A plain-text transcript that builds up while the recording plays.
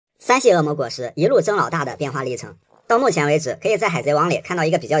三系恶魔果实一路争老大的变化历程。到目前为止，可以在海贼王里看到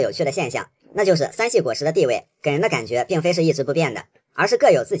一个比较有趣的现象，那就是三系果实的地位给人的感觉并非是一直不变的，而是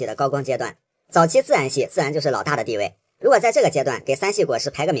各有自己的高光阶段。早期自然系自然就是老大的地位，如果在这个阶段给三系果实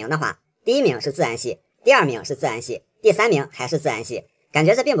排个名的话，第一名是自然系，第二名是自然系，第三名还是自然系，感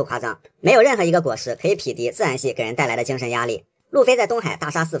觉这并不夸张。没有任何一个果实可以匹敌自然系给人带来的精神压力。路飞在东海大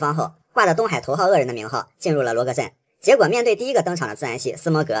杀四方后，挂着东海头号恶人的名号进入了罗格镇，结果面对第一个登场的自然系斯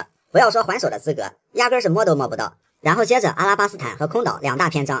摩格，不要说还手的资格，压根是摸都摸不到。然后接着阿拉巴斯坦和空岛两大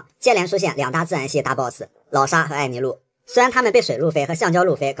篇章接连出现两大自然系大 boss 老沙和艾尼路，虽然他们被水路飞和橡胶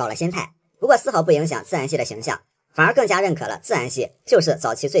路飞搞了心态，不过丝毫不影响自然系的形象，反而更加认可了自然系就是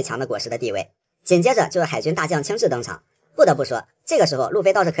早期最强的果实的地位。紧接着就是海军大将青雉登场，不得不说这个时候路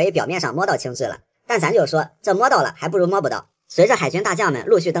飞倒是可以表面上摸到青雉了，但咱就说这摸到了还不如摸不到。随着海军大将们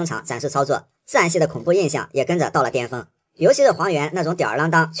陆续登场展示操作，自然系的恐怖印象也跟着到了巅峰，尤其是黄猿那种吊儿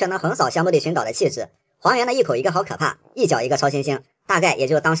郎当却能横扫香波地群岛的气质。黄猿的一口一个好可怕，一脚一个超新星，大概也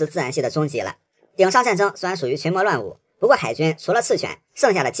就当时自然系的终极了。顶上战争虽然属于群魔乱舞，不过海军除了赤犬，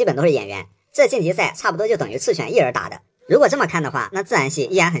剩下的基本都是演员，这晋级赛差不多就等于赤犬一人打的。如果这么看的话，那自然系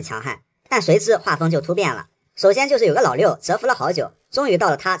依然很强悍，但随之画风就突变了。首先就是有个老六蛰伏了好久，终于到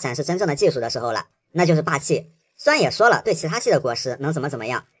了他展示真正的技术的时候了，那就是霸气。虽然也说了对其他系的果实能怎么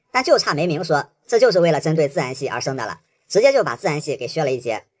样，但就差没明说这就是为了针对自然系而生的了，直接就把自然系给削了一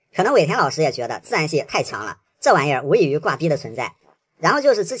截。可能尾田老师也觉得自然系太强了，这玩意儿无异于挂逼的存在。然后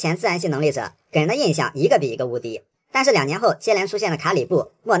就是之前自然系能力者给人的印象一个比一个无敌，但是2年后接连出现的卡里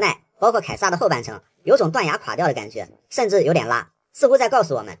布、莫奈，包括凯撒的后半程，有种断崖垮掉的感觉，甚至有点拉，似乎在告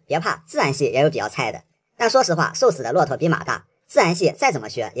诉我们别怕，自然系也有比较菜的。但说实话，瘦死的骆驼比马大，自然系再怎么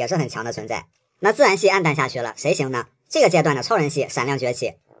学也是很强的存在。那自然系暗淡下去了，谁行呢？这个阶段的超人系闪亮崛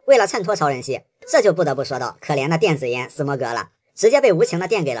起，为了衬托超人系，这就不得不说到可怜的电子烟斯摩格了，直接被无情的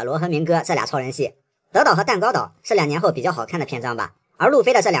电给了罗和明哥这俩超人系。德岛和蛋糕岛是2年后比较好看的篇章吧，而路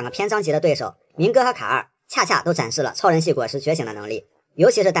飞的这2个篇章级的对手明哥和卡二恰恰都展示了超人系果实觉醒的能力，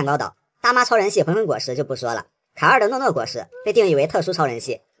尤其是蛋糕岛大妈超人系魂魂果实就不说了，卡二的诺诺果实被定义为特殊超人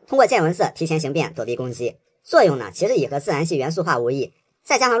系，通过见闻色提前形变躲避攻击，作用呢其实也和自然系元素化无异，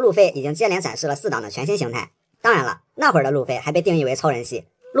再加上路飞已经接连展示了4档的全新形态，当然了那会儿的路飞还被定义为超人系，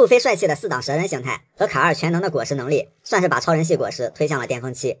路飞帅气的4档蛇人形态和卡二全能的果实能力算是把超人系果实推向了巅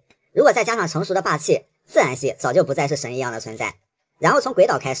峰期，如果再加上成熟的霸气，自然系早就不再是神一样的存在。然后从鬼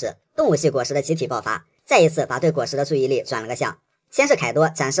岛开始，动物系果实的集体爆发，再一次把对果实的注意力转了个向。先是凯多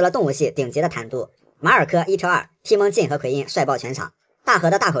展示了动物系顶级的坦度，马尔科1挑2，提蒙进和奎因帅爆全场，大河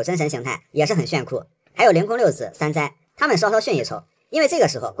的大口真神形态也是很炫酷，还有凌空六子三灾，他们稍稍逊一筹，因为这个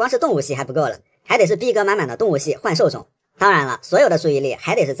时候光是动物系还不够了，还得是逼格满满的动物系幻兽种。当然了，所有的注意力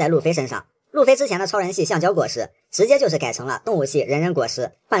还得是在路飞身上，路飞之前的超人系橡胶果实直接就是改成了动物系人人果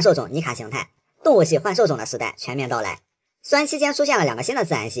实幻兽种尼卡形态，动物系幻兽种的时代全面到来。虽然期间出现了2个新的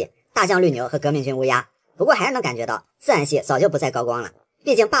自然系，大将绿牛和革命军乌鸦，不过还是能感觉到自然系早就不再高光了，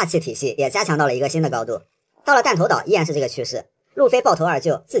毕竟霸气体系也加强到了一个新的高度。到了弹头岛依然是这个趋势，路飞爆头2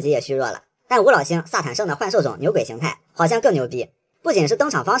救，自己也虚弱了，但五老星萨坦圣的幻兽种牛鬼形态好像更牛逼，不仅是登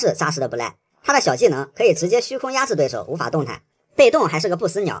场方式扎实的不赖，他的小技能可以直接虚空压制对手无法动弹，被动还是个不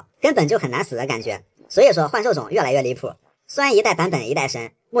死鸟，根本就很难死的感觉。所以说幻兽种越来越离谱，虽然一代版本一代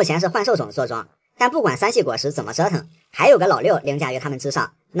神，目前是幻兽种坐庄，但不管三系果实怎么折腾，还有个老六凌驾于他们之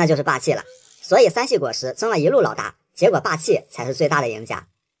上，那就是霸气了。所以三系果实争了一路老大，结果霸气才是最大的赢家。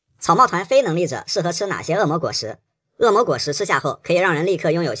草帽团非能力者适合吃哪些恶魔果实？恶魔果实吃下后可以让人立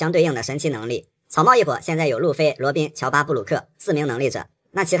刻拥有相对应的神奇能力。草帽一伙现在有路飞、罗宾、乔巴、布鲁克4名能力者，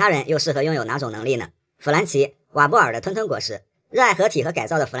那其他人又适合拥有哪种能力呢？弗兰奇、瓦布尔的吞吞果实，热爱合体和改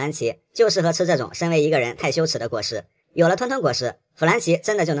造的弗兰奇就适合吃这种身为一个人太羞耻的果实。有了吞吞果实，弗兰奇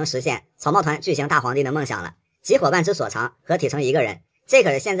真的就能实现草帽团巨型大皇帝的梦想了，集伙伴之所长，合体成一个人，这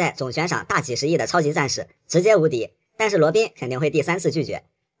可是现在总悬赏大几十亿的超级战士，直接无敌。但是罗宾肯定会第3次拒绝。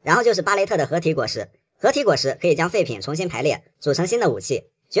然后就是巴雷特的合体果实，合体果实可以将废品重新排列，组成新的武器，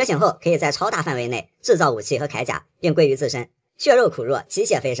觉醒后可以在超大范围内制造武器和铠甲，并归于自身，血肉苦弱，机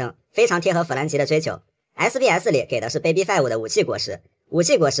械飞升，非常贴合弗兰奇的追求。SBS 里给的是 Baby 5的武器果实，武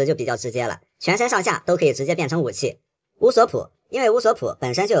器果实就比较直接了，全身上下都可以直接变成武器。乌索普，因为乌索普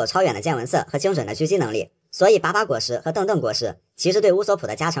本身就有超远的见闻色和精准的狙击能力，所以拔拔果实和邓果实其实对乌索普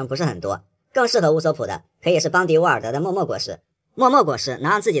的加成不是很多，更适合乌索普的可以是邦迪沃尔德的默默果实。默默果实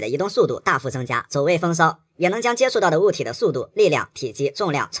能让自己的移动速度大幅增加，走位风骚，也能将接触到的物体的速度、力量、体积、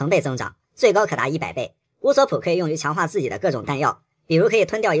重量成倍增长，最高可达100倍。乌索普可以用于强化自己的各种弹药，比如可以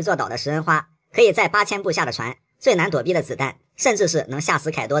吞掉一座岛的食人花，可以在8000步下的船，最难躲避的子弹，甚至是能吓死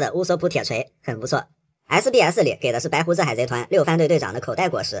凯多的乌索普铁锤，很不错。SBS 里给的是白胡子海贼团6番队队长的口袋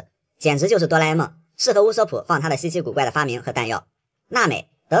果实，简直就是哆啦 A 梦，适合乌索普放他的稀奇古怪的发明和弹药。娜美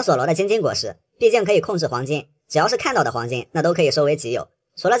得索罗的金果实，毕竟可以控制黄金，只要是看到的黄金，那都可以收为己有。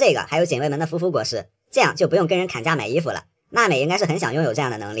除了这个，还有警卫们的夫果实，这样就不用跟人砍价买衣服了。娜美应该是很想拥有这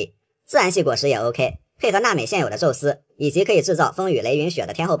样的能力。自然系果实也 OK， 配合娜美现有的宙斯，以及可以制造风雨雷云雪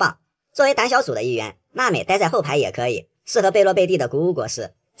的天后棒。作为胆小组的一员，娜美待在后排也可以，适合贝洛贝蒂的鼓舞果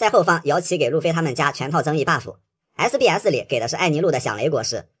实，在后方摇旗给路飞他们家全套增益 buff。SBS 里给的是艾尼路的响雷果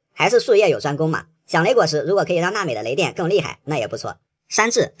实，还是术业有专攻嘛？响雷果实如果可以让娜美的雷电更厉害，那也不错。山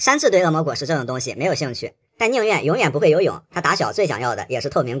治对恶魔果实这种东西没有兴趣，但宁愿永远不会游泳，他打小最想要的也是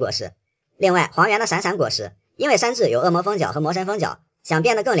透明果实。另外，黄猿的闪果实，因为山治有恶魔风脚和魔神风脚，想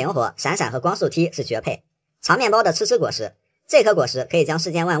变得更灵活，闪和光速踢是绝配。长面包的吃果实，这颗果实可以将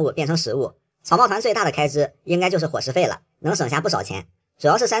世间万物变成食物。草帽团最大的开支应该就是伙食费了，能省下不少钱。主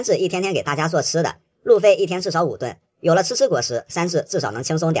要是山治一天天给大家做吃的，路飞一天至少5顿，有了吃果实，山治至少能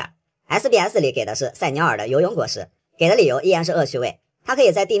轻松点。SBS 里给的是塞鸟尔的游泳果实，给的理由依然是恶趣味，他可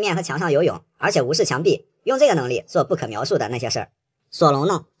以在地面和墙上游泳，而且无视墙壁，用这个能力做不可描述的那些事儿。索隆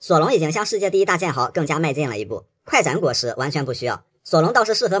呢？索隆已经向世界第一大剑豪更加迈进了一步，快斩果实完全不需要，索隆倒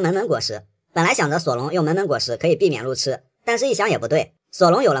是适合门果实。本来想着索隆用门果实可以避免路痴，但是一想也不对，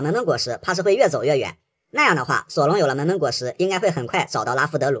索隆有了门果实，怕是会越走越远。那样的话，索隆有了门果实，应该会很快找到拉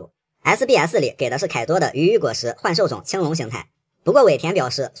夫德鲁。SBS 里给的是凯多的鱼果实幻兽种青龙形态。不过尾田表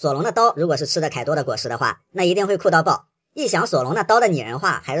示，索隆的刀如果是吃的凯多的果实的话，那一定会酷到爆。一想索隆的刀的拟人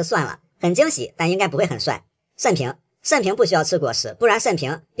化，还是算了，很惊喜，但应该不会很帅。慎平不需要吃果实，不然慎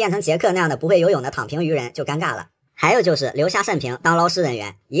平变成杰克那样的不会游泳的躺平鱼人就尴尬了。还有就是留下慎平当捞尸人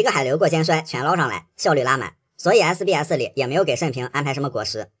员，一个海流过肩摔全捞上来，效率拉满。所以 SBS 里也没有给慎平安排什么果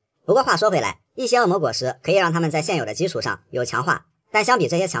实。不过话说回来，一些恶魔果实可以让他们在现有的基础上有强化，但相比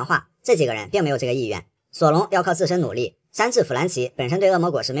这些强化，这几个人并没有这个意愿。索隆要靠自身努力，山治弗兰奇本身对恶魔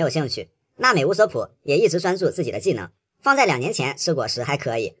果实没有兴趣，娜美乌索普也一直专注自己的技能，放在2年前吃果实还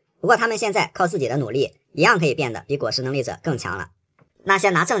可以，不过他们现在靠自己的努力，一样可以变得比果实能力者更强了。那些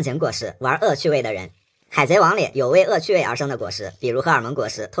拿正经果实玩恶趣味的人，海贼王里有为恶趣味而生的果实，比如荷尔蒙果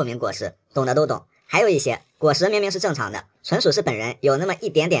实、透明果实，懂的都懂。还有一些果实明明是正常的，纯属是本人有那么一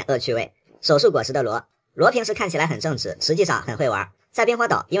点点恶趣味。手术果实的罗平时看起来很正直，实际上很会玩，在冰火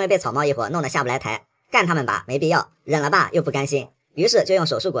岛因为被草帽一伙弄得下不来台，干他们吧没必要，忍了吧又不甘心，于是就用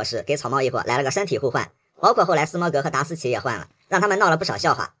手术果实给草帽一伙来了个身体互换，包括后来斯摩格和达斯奇也换了，让他们闹了不少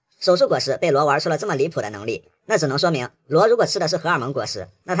笑话。手术果实被罗玩出了这么离谱的能力，那只能说明罗如果吃的是荷尔蒙果实，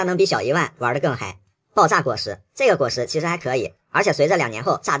那他能比小一万玩得更嗨。爆炸果实，这个果实其实还可以，而且随着2年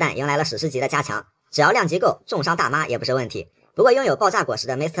后炸弹迎来了史诗级的加强，只要量级够，重伤大妈也不是问题。不过拥有爆炸果实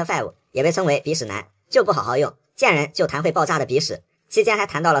的 Mr. 5也被称为鼻屎男，就不好好用，见人就谈会爆炸的鼻屎。期间还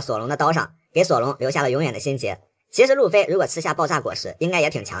谈到了索隆的刀上，给索隆留下了永远的心结。其实路飞如果吃下爆炸果实，应该也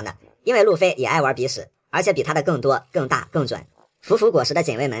挺强的，因为路飞也爱玩鼻屎，而且比他的更多、更大、更准。服果实的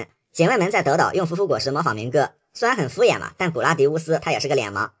警卫们在德岛用服果实模仿民歌，虽然很敷衍嘛，但古拉迪乌斯他也是个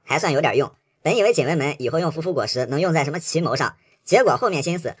脸盲，还算有点用。本以为警卫们以后用服果实能用在什么奇谋上，结果后面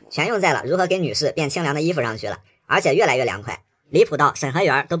心思全用在了如何给女士变清凉的衣服上去了，而且越来越凉快，离谱到审核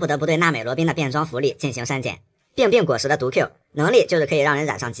员都不得不对娜美罗宾的变装福利进行删减。病果实的毒 Q 能力就是可以让人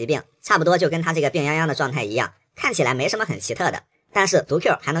染上疾病，差不多就跟他这个病殃殃的状态一样，看起来没什么很奇特的。但是毒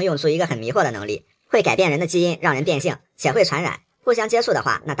Q 还能用出一个很迷惑的能力，会改变人的基因，让人变性，且会传染。互相接触的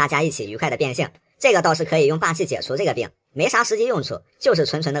话，那大家一起愉快的变性，这个倒是可以用霸气解除这个病，没啥实际用处，就是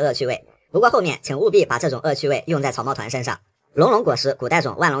纯纯的恶趣味。不过后面请务必把这种恶趣味用在草帽团身上。龙果实古代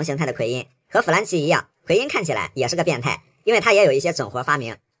种万龙形态的奎因，和弗兰奇一样，奎因看起来也是个变态，因为他也有一些整活发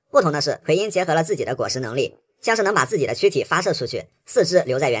明。不同的是，奎因结合了自己的果实能力，像是能把自己的躯体发射出去，四肢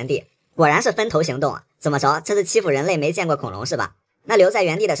留在原地，果然是分头行动啊！怎么着，这是欺负人类没见过恐龙是吧？那留在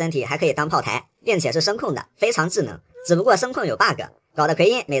原地的身体还可以当炮台，并且是声控的，非常智能。只不过声控有 bug， 搞得奎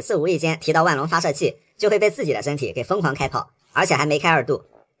因每次无意间提到万龙发射器，就会被自己的身体给疯狂开炮，而且还没开2度。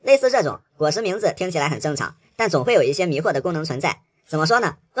类似这种果实名字听起来很正常，但总会有一些迷惑的功能存在。怎么说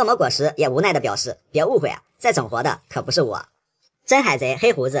呢？恶魔果实也无奈的表示，别误会啊，在整活的可不是我。真海贼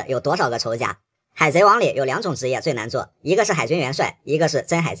黑胡子有多少个仇家？海贼王里有2种职业最难做，一个是海军元帅，一个是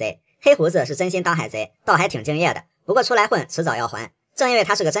真海贼。黑胡子是真心当海贼，倒还挺敬业的，不过出来混迟早要还。正因为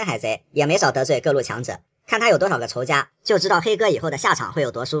他是个真海贼，也没少得罪各路强者。看他有多少个仇家，就知道黑哥以后的下场会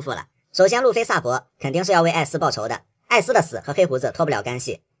有多舒服了。首先，路飞萨博肯定是要为艾斯报仇的，艾斯的死和黑胡子脱不了干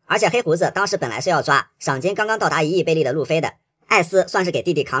系。而且黑胡子当时本来是要抓赏金刚刚到达1亿贝利的路飞的，艾斯算是给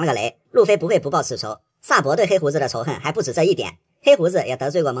弟弟扛了个雷，路飞不会不报此仇。萨博对黑胡子的仇恨还不止这一点，黑胡子也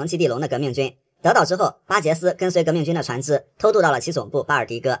得罪过蒙基蒂龙的革命军，得岛之后，巴杰斯跟随革命军的船只偷渡到了其总部巴尔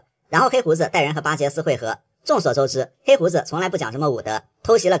迪哥，然后黑胡子带人和巴杰斯会合，众所周知，黑胡子从来不讲什么武德，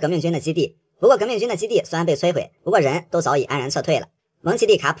偷袭了革命军的基地。不过革命军的基地虽然被摧毁，不过人都早已安然撤退了。蒙奇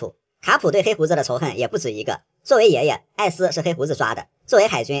弟卡普对黑胡子的仇恨也不止一个。作为爷爷，艾斯是黑胡子抓的；作为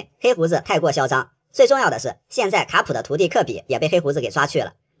海军，黑胡子太过嚣张。最重要的是，现在卡普的徒弟科比也被黑胡子给抓去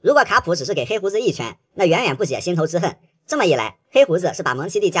了。如果卡普只是给黑胡子一拳，那远远不解心头之恨。这么一来，黑胡子是把蒙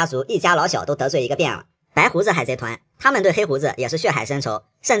奇弟家族一家老小都得罪一个遍了。白胡子海贼团，他们对黑胡子也是血海深仇，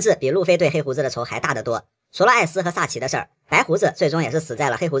甚至比路飞对黑胡子的仇还大得多。除了艾斯和萨奇的事儿，白胡子最终也是死在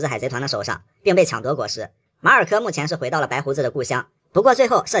了黑胡子海贼团的手上，并被抢夺果实。马尔科目前是回到了白胡子的故乡，不过最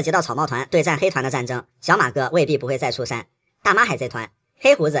后涉及到草帽团对战黑团的战争，小马哥未必不会再出山。大妈海贼团，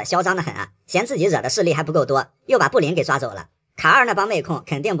黑胡子嚣张得很啊，嫌自己惹的势力还不够多，又把布林给抓走了。卡二那帮妹控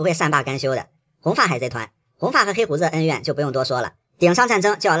肯定不会善罢甘休的。红发海贼团，红发和黑胡子恩怨就不用多说了，顶上战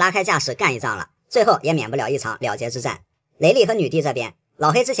争就要拉开架势干一仗了，最后也免不了一场了结之战。雷利和女帝这边，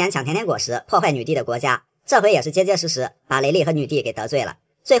老黑之前抢甜甜果实破坏女帝的国家，这回也是结结实实把雷利和女帝给得罪了。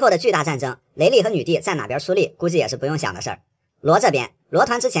最后的巨大战争，雷利和女帝站哪边出力，估计也是不用想的事儿。罗这边，罗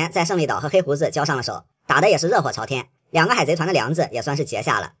团之前在胜利岛和黑胡子交上了手，打的也是热火朝天，两个海贼团的梁子也算是结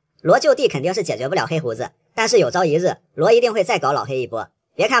下了。罗就地肯定是解决不了黑胡子，但是有朝一日，罗一定会再搞老黑一波。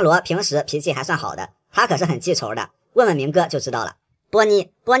别看罗平时脾气还算好的，他可是很记仇的，问问明哥就知道了。波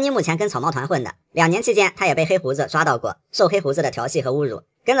妮目前跟草帽团混的，2年期间他也被黑胡子抓到过，受黑胡子的调戏和侮辱，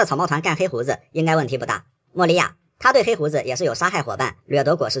跟着草帽团干黑胡子应该问题不大。莫利亚，他对黑胡子也是有杀害伙伴、掠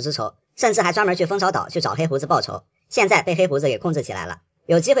夺果实之仇，甚至还专门去蜂巢岛去找黑胡子报仇，现在被黑胡子给控制起来了。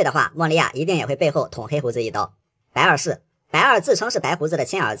有机会的话，莫利亚一定也会背后捅黑胡子一刀。白二自称是白胡子的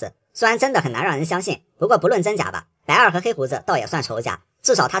亲儿子，虽然真的很难让人相信，不过不论真假吧，白二和黑胡子倒也算仇家，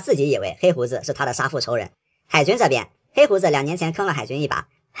至少他自己以为黑胡子是他的杀父仇人。海军这边，黑胡子2年前坑了海军一把，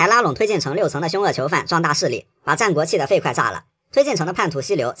还拉拢推进城6层的凶恶囚犯壮大势力，把战国气得肺快炸了。推进城的叛徒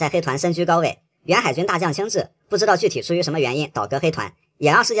溪流在黑团身居高位，原海军大将青雉不知道具体出于什么原因倒戈黑团，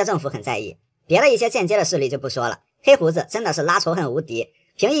也让世界政府很在意。别的一些间接的势力就不说了，黑胡子真的是拉仇恨无敌，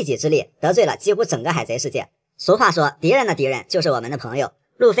凭一己之力得罪了几乎整个海贼世界。俗话说，敌人的敌人就是我们的朋友。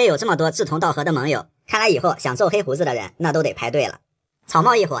路飞有这么多志同道合的盟友，看来以后想揍黑胡子的人那都得排队了。草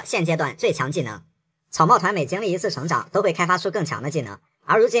帽一伙现阶段最强技能，草帽团每经历一次成长都会开发出更强的技能，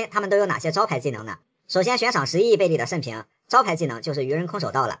而如今他们都有哪些招牌技能呢？首先悬赏11亿贝利的慎平，招牌技能就是愚人空手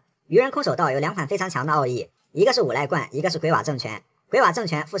道了。愚人空手道有2款非常强的奥义，一个是五赖冠，一个是鬼瓦正拳。鬼瓦正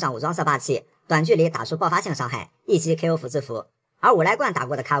拳附上武装色霸气，短距离打出爆发性伤害，一击 KO 福字符。而五赖冠打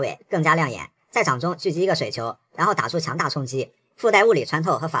过的卡位更加亮眼，在掌中聚集一个水球，然后打出强大冲击，附带物理穿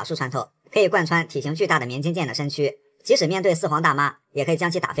透和法术穿透，可以贯穿体型巨大的棉金剑的身躯，即使面对四皇大妈也可以将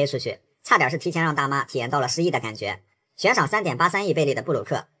其打飞出去，差点是提前让大妈体验到了失忆的感觉。悬赏3.83亿贝利的布鲁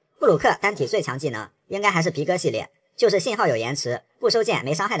克单体最强技能应该还是皮革系列，就是信号有延迟，不收剑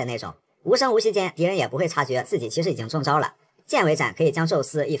没伤害的那种，无声无息间敌人也不会察觉自己其实已经中招了。剑尾斩可以将宙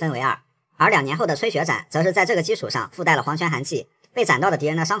斯一分为2，而2年后的吹雪斩则是在这个基础上附带了黄泉寒气，被斩到的敌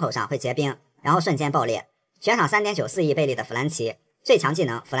人的伤口上会结冰，然后瞬间爆裂。悬赏3.94亿贝利的弗兰奇最强技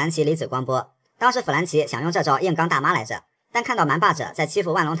能弗兰奇离子光波，当时弗兰奇想用这招硬刚大妈来着，但看到蛮霸者在欺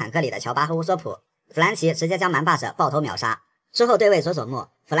负万龙坦克里的乔巴和乌索普，弗兰奇直接将蛮霸者爆头秒杀。之后对位佐佐木，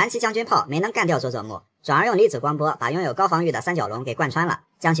弗兰奇将军炮没能干掉佐佐木，转而用离子光波把拥有高防御的三角龙给贯穿了，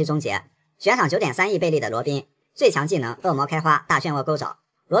将其终结。悬赏9.3亿贝利的罗宾最强技能恶魔开花大漩涡钩爪，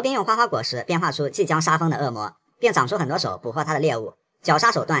罗宾用花花果实变化出即将杀疯的恶魔，并长出很多手捕获他的猎物，绞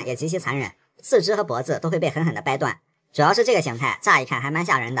杀手段也极其残忍，四肢和脖子都会被狠狠地掰断。主要是这个形态乍一看还蛮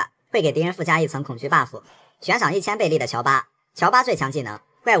吓人的，会给敌人附加一层恐惧 buff。悬赏1000贝利的乔巴最强技能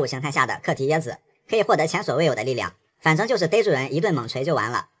怪物形态下的课题椰子，可以获得前所未有的力量，反正就是逮住人一顿猛锤就完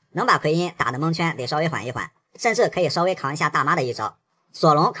了，能把奎因打得蒙圈得稍微缓一缓，甚至可以稍微扛一下大妈的一招。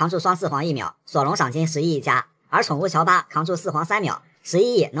索隆扛住双四皇1秒，索隆赏金11亿加，而宠物乔巴扛住4皇3秒，11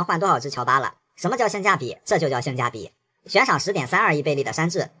亿能换多少只乔巴了？什么叫性价比？这就叫性价比。悬赏10.32亿贝利的山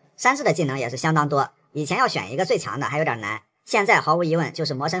治的技能也是相当多，以前要选一个最强的还有点难，现在毫无疑问就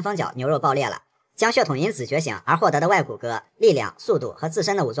是魔神风脚牛肉爆裂了，将血统因子觉醒而获得的外骨骼、力量、速度和自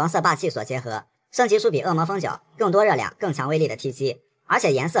身的武装色霸气所结合，升级出比恶魔风脚更多热量、更强威力的踢击，而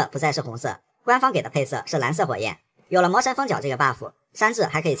且颜色不再是红色，官方给的配色是蓝色火焰。有了魔神风脚这个 buff， 山治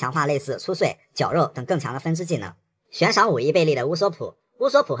还可以强化类似粗碎、绞肉等更强的分支技能。悬赏5亿贝利的乌索普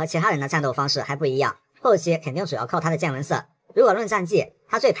和其他人的战斗方式还不一样，后期肯定主要靠他的见闻色。如果论战绩，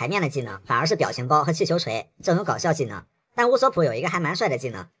他最牌面的技能反而是表情包和气球锤这种搞笑技能，但乌索普有一个还蛮帅的技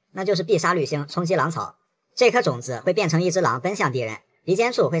能，那就是必杀绿星冲击狼草，这颗种子会变成一只狼奔向敌人，离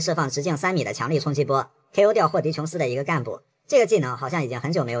间处会释放直径3米的强力冲击波 ，KO 掉霍迪琼斯的一个干部。这个技能好像已经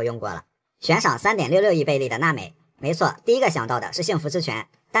很久没有用过了。悬赏3.66亿贝利的娜美，没错，第一个想到的是幸福之泉，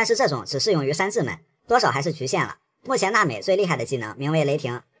但是这种只适用于山治们，多少还是局限了。目前娜美最厉害的技能名为雷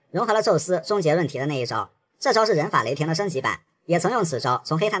霆，融合了宙斯终结论题的那一招，这招是人法雷霆的升级版，也曾用此招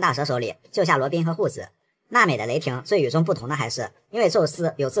从黑炭大蛇手里救下罗宾和护子。娜美的雷霆最与众不同的还是，因为宙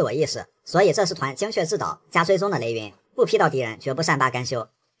斯有自我意识，所以这是团精确制导加追踪的雷云，不劈到敌人绝不善罢甘休。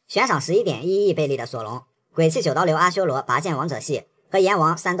悬赏11.11亿贝利的索隆，鬼泣9刀流阿修罗拔剑王者系和阎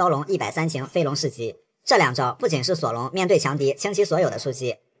王3刀龙130情飞龙士级，这两招不仅是索隆面对强敌倾其所有的出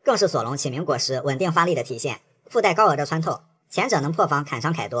击，更是索隆启明果实稳定发力的体现，附带高额的穿透，前者能破防砍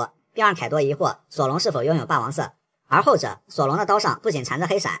伤凯多，并让凯多疑惑索隆是否拥有霸王色，而后者索隆的刀上不仅缠着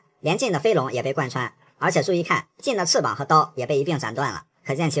黑闪，连劲的飞龙也被贯穿，而且注意看，劲的翅膀和刀也被一并斩断了，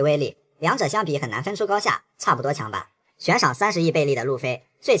可见其威力。两者相比很难分出高下，差不多强吧。悬赏30亿贝利的路飞，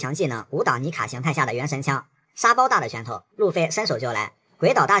最强技能五档尼卡形态下的元神枪，沙包大的拳头，路飞伸手就来，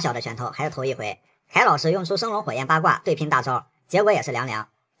鬼岛大小的拳头还是头一回。凯老师用出生龙火焰八卦对拼大招，结果也是凉凉，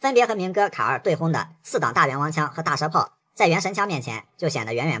分别和明哥卡尔对轰的4档大元王枪和大蛇炮，在元神枪面前就显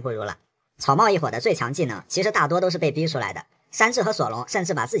得远远不如了。草帽一伙的最强技能其实大多都是被逼出来的，山治和索隆甚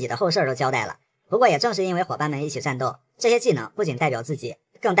至把自己的后事都交代了。不过也正是因为伙伴们一起战斗，这些技能不仅代表自己，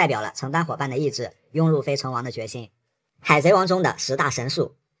更代表了承担伙伴的意志，拥入非成王的决心。海贼王中的10大神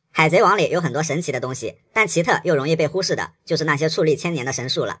术，海贼王里有很多神奇的东西，但奇特又容易被忽视的就是那些矗立千年的神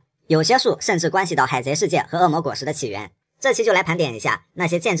术了。有些术甚至关系到海贼世界和恶魔果实的起源。这期就来盘点一下那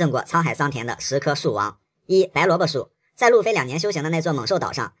些见证过沧海桑田的10棵树王。1. 白萝卜树。在路飞2年修行的那座猛兽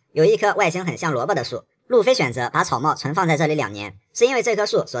岛上，有一棵外形很像萝卜的树，路飞选择把草帽存放在这里2年，是因为这棵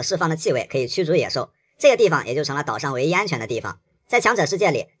树所释放的气味可以驱逐野兽，这个地方也就成了岛上唯一安全的地方。在强者世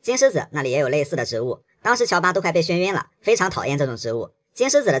界里，金狮子那里也有类似的植物，当时乔巴都快被眩晕了，非常讨厌这种植物。金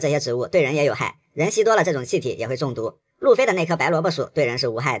狮子的这些植物对人也有害，人吸多了这种气体也会中毒。路飞的那棵白萝卜树对人是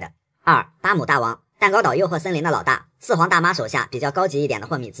无害的。2. 巴姆大王。蛋糕岛诱惑森林的老大，四皇大妈手下比较高级一点的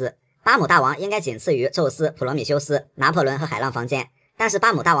霍米兹。巴姆大王应该仅次于宙斯、普罗米修斯、拿破仑和海浪房间，但是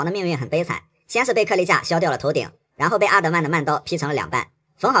巴姆大王的命运很悲惨，先是被克利亚削掉了头顶，然后被阿德曼的慢刀劈成了2半，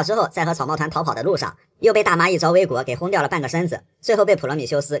缝好之后，在和草帽团逃跑的路上，又被大妈一招微果给轰掉了半个身子，最后被普罗米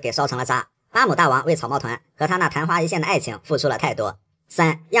修斯给烧成了渣。巴姆大王为草帽团和他那昙花一现的爱情付出了太多。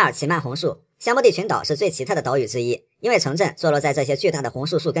3. 亚尔奇曼红树。香波地群岛是最奇特的岛屿之一，因为城镇坐落在这些巨大的红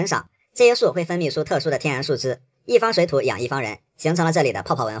树树根上，这些树会分泌出特殊的天然树脂，一方水土养一方人，形成了这里的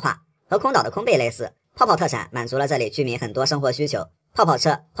泡泡文化。和空岛的空贝类似，泡泡特产满足了这里居民很多生活需求，泡泡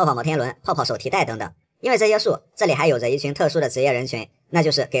车、泡泡摩天轮、泡泡手提袋等等。因为这些树，这里还有着一群特殊的职业人群，那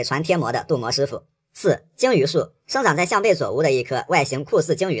就是给船贴膜的镀膜师傅。4. 鲸鱼树。生长在象背左屋的一棵外形酷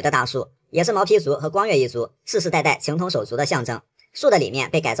似鲸鱼的大树，也是毛皮族和光月一族世世代代情同手足的象征。树的里面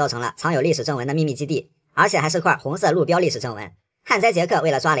被改造成了藏有历史正文的秘密基地，而且还是块红色路标历史正文。旱灾杰克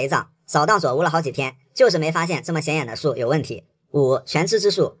为了抓雷藏，扫荡左屋了好几天，就是没发现这么显眼的树有问题。5. 全知之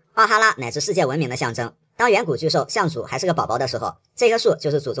树。奥哈拉乃至世界文明的象征。当远古巨兽象主还是个宝宝的时候，这棵树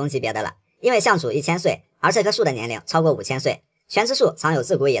就是祖宗级别的了，因为象主1000岁，而这棵树的年龄超过5000岁。全知树藏有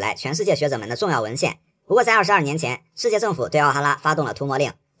自古以来全世界学者们的重要文献，不过在22年前，世界政府对奥哈拉发动了屠魔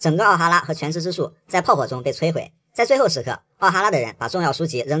令，整个奥哈拉和全知之树在炮火中被摧毁。在最后时刻，奥哈拉的人把重要书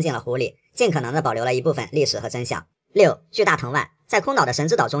籍扔进了湖里，尽可能的保留了一部分历史和真相。6. 巨大藤蔓。在空岛的神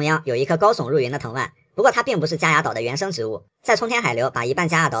之岛中央有一棵高耸入云的藤蔓，不过它并不是加雅岛的原生植物，在冲天海流把一半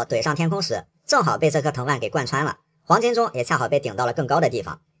加雅岛怼上天空时，正好被这棵藤蔓给贯穿了，黄金钟也恰好被顶到了更高的地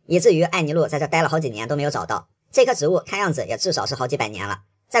方，以至于艾尼路在这待了好几年都没有找到。这棵植物看样子也至少是好几百年了。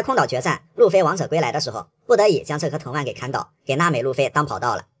在空岛决战路飞王者归来的时候，不得已将这棵藤蔓给砍倒，给娜美路飞当跑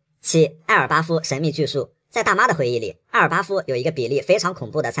道了。7. 艾尔巴夫神秘巨树。在大妈的回忆里，艾尔巴夫有一个比例非常恐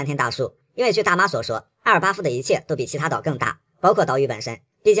怖的参天大树，因为据大妈所说，艾尔巴夫的一切都比其他岛更大，包括岛屿本身，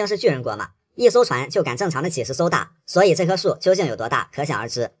毕竟是巨人国嘛，一艘船就敢正常的几十艘大，所以这棵树究竟有多大可想而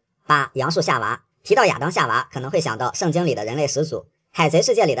知。8. 杨树夏娃。提到亚当夏娃，可能会想到圣经里的人类始祖，海贼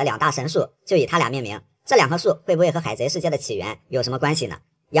世界里的2大神树就以他俩命名，这2棵树会不会和海贼世界的起源有什么关系呢？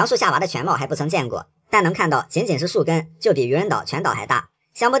杨树夏娃的全貌还不曾见过，但能看到仅仅是树根就比渔人岛全岛还大，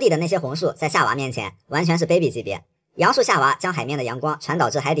香波地的那些红树在夏娃面前完全是 baby 级别。杨树夏娃将海面的阳光传导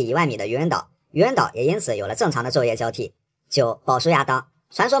至海底1万米的渔人岛，渔人岛也因此有了正常的昼夜交替。9. 宝树亚当。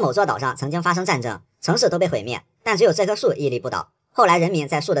传说某座岛上曾经发生战争，城市都被毁灭，但只有这棵树屹立不倒，后来人民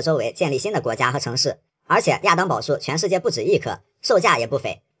在树的周围建立新的国家和城市，而且亚当宝树全世界不止1棵，售价也不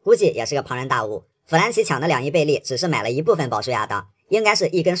菲，估计也是个庞然大物。弗兰奇抢的2亿贝利只是买了一部分宝树亚当，应该是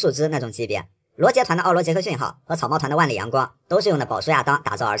一根树枝那种级别。罗杰团的奥罗杰克讯号和草帽团的万里阳光都是用的宝树亚当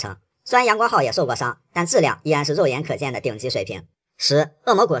打造而成，虽然阳光号也受过伤，但质量依然是肉眼可见的顶级水平。10.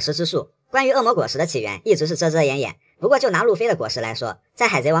 恶魔果实之树。关于恶魔果实的起源一直是遮遮掩掩，不过就拿路飞的果实来说，在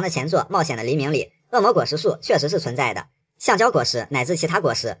海贼王的前作冒险的黎明里，恶魔果实树确实是存在的。橡胶果实乃至其他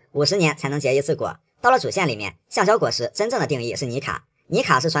果实50年才能结一次果，到了主线里面，橡胶果实真正的定义是尼卡，尼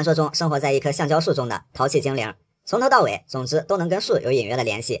卡是传说中生活在一棵橡胶树中的淘气精灵，从头到尾，总之都能跟树有隐约的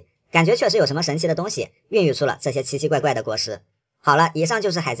联系，感觉确实有什么神奇的东西孕育出了这些奇奇怪怪的果实。好了，以上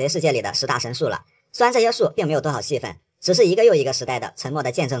就是海贼世界里的10大神树了。虽然这些树并没有多少戏份，只是一个又一个时代的沉默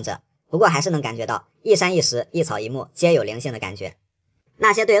的见证者，不过还是能感觉到一山一石、一草一木皆有灵性的感觉。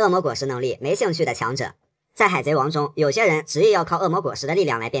那些对恶魔果实能力没兴趣的强者，在海贼王中，有些人执意要靠恶魔果实的力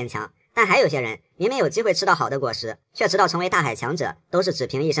量来变强，但还有些人明明有机会吃到好的果实，却直到成为大海强者都是只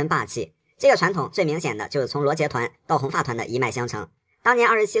凭一身霸气。这个传统最明显的就是从罗杰团到红发团的一脉相承。当年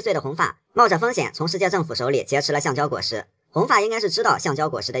27岁的红发冒着风险从世界政府手里劫持了橡胶果实，红发应该是知道橡胶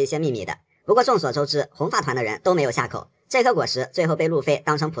果实的一些秘密的，不过众所周知，红发团的人都没有下口，这颗果实最后被路飞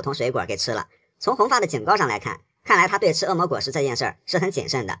当成普通水果给吃了。从红发的警告上来看，看来他对吃恶魔果实这件事儿是很谨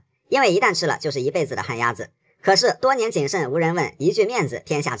慎的，因为一旦吃了就是一辈子的旱鸭子。可是多年谨慎无人问，一句面子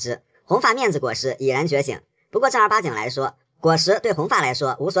天下知，红发面子果实已然觉醒。不过正儿八经来说，果实对红发来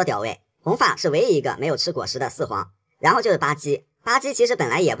说无所屌味，红发是唯一一个没有吃果实的四皇。然后就是巴基，巴基其实本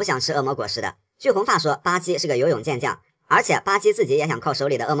来也不想吃恶魔果实的，据红发说，巴基是个游泳健将，而且巴基自己也想靠手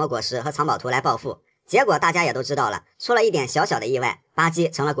里的恶魔果实和藏宝图来暴富。结果大家也都知道了，出了一点小小的意外，巴基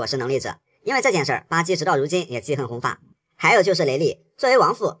成了果实能力者。因为这件事儿，巴基直到如今也记恨红发。还有就是雷利，作为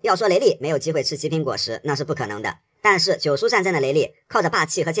王父，要说雷利没有机会吃极品果实，那是不可能的。但是九叔战阵的雷利，靠着霸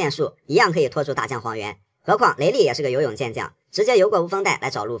气和剑术，一样可以拖住大将黄猿。何况雷利也是个游泳健将，直接游过无风带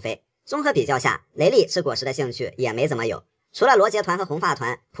来找路飞。综合比较下，雷利吃果实的兴趣也没怎么有。除了罗杰团和红发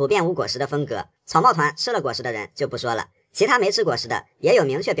团普遍无果实的风格，草帽团吃了果实的人就不说了，其他没吃果实的也有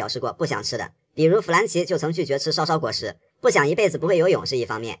明确表示过不想吃的，比如弗兰奇就曾拒绝吃烧烧果实，不想一辈子不会游泳是一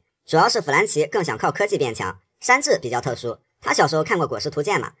方面，主要是弗兰奇更想靠科技变强。山治比较特殊，他小时候看过果实图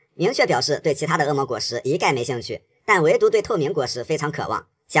鉴嘛，明确表示对其他的恶魔果实一概没兴趣，但唯独对透明果实非常渴望，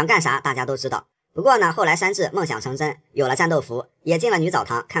想干啥大家都知道。不过呢，后来山治梦想成真，有了战斗服，也进了女澡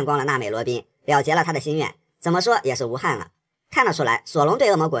堂，看光了娜美罗宾，了结了他的心愿，怎么说也是无憾了。看得出来，索隆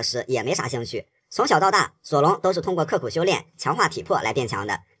对恶魔果实也没啥兴趣，从小到大，索隆都是通过刻苦修炼强化体魄来变强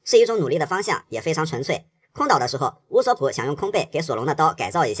的，是一种努力的方向，也非常纯粹。空岛的时候，乌索普想用空背给索隆的刀改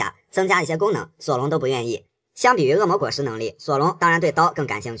造一下，增加一些功能，索隆都不愿意。相比于恶魔果实能力，索隆当然对刀更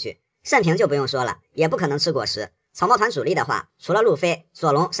感兴趣。慎平就不用说了，也不可能吃果实。草帽团主力的话，除了路飞、索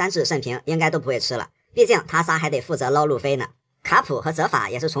隆、山治、慎平应该都不会吃了，毕竟他仨还得负责捞路飞呢。卡普和泽法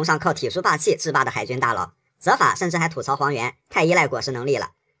也是崇尚靠体术霸气制霸的海军大佬，泽法甚至还吐槽黄猿太依赖果实能力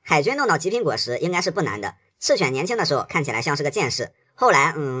了。海军弄到极品果实应该是不难的，赤犬年轻的时候看起来像是个剑士，后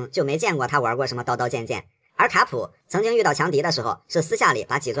来就没见过他玩过什么刀刀剑剑。而卡普曾经遇到强敌的时候，是私下里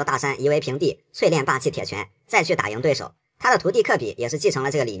把几座大山夷为平地，淬炼霸气铁拳，再去打赢对手。他的徒弟科比也是继承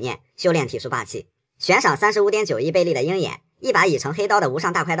了这个理念，修炼体术霸气。悬赏35.9亿贝利的鹰眼，一把已成黑刀的无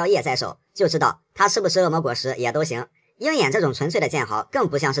上大快刀叶在手，就知道他吃不吃恶魔果实也都行。鹰眼这种纯粹的剑豪，更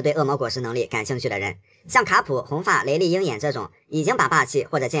不像是对恶魔果实能力感兴趣的人。像卡普、红发、雷利、鹰眼这种已经把霸气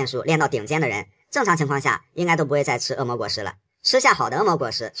或者剑术练到顶尖的人，正常情况下应该都不会再吃恶魔果实了。吃下好的恶魔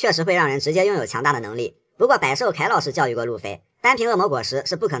果实，确实会让人直接拥有强大的能力。不过百兽凯老师教育过路飞，单凭恶魔果实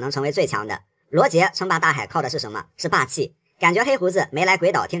是不可能成为最强的。罗杰称霸大海靠的是什么？是霸气。感觉黑胡子没来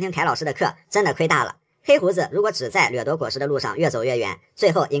鬼岛听听凯老师的课，真的亏大了。黑胡子如果只在掠夺果实的路上越走越远，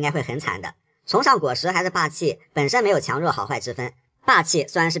最后应该会很惨的。崇尚果实还是霸气，本身没有强弱好坏之分。霸气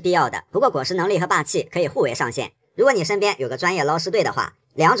虽然是必要的，不过果实能力和霸气可以互为上限。如果你身边有个专业捞尸队的话，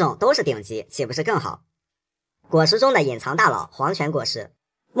两种都是顶级，岂不是更好？果实中的隐藏大佬黄泉果实，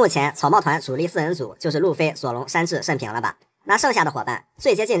目前草帽团主力4人组就是路飞、索隆、山治、慎平了吧？那剩下的伙伴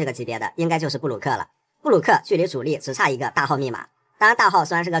最接近这个级别的应该就是布鲁克了。布鲁克距离主力只差一个大号密码，当然大号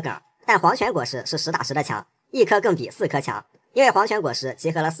虽然是个梗，但黄泉果实是实打实的强，一颗更比4颗强，因为黄泉果实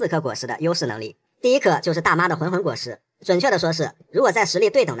集合了4颗果实的优势能力。第一颗就是大妈的魂魂果实，准确的说是，如果在实力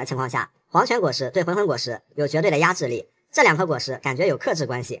对等的情况下，黄泉果实对魂魂果实有绝对的压制力，这2颗果实感觉有克制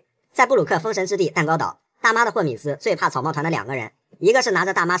关系。在布鲁克封神之地蛋糕岛，大妈的霍米兹最怕草帽团的2个人，一个是拿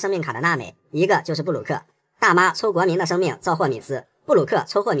着大妈生命卡的娜美，一个就是布鲁克。大妈抽国民的生命造霍米兹，布鲁克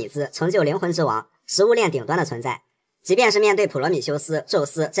抽霍米兹成就灵魂之王，食物链顶端的存在。即便是面对普罗米修斯、宙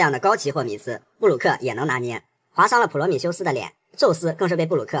斯这样的高级霍米兹，布鲁克也能拿捏，划伤了普罗米修斯的脸，宙斯更是被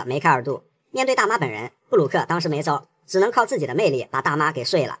布鲁克梅开二度。面对大妈本人，布鲁克当时没招，只能靠自己的魅力把大妈给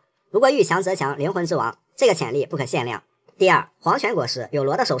睡了。不过遇强则强，灵魂之王，这个潜力不可限量。第二，黄泉果实有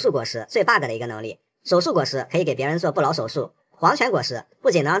罗的手术果实最 bug 的一个能力，手术果实可以给别人做不老手术，黄泉果实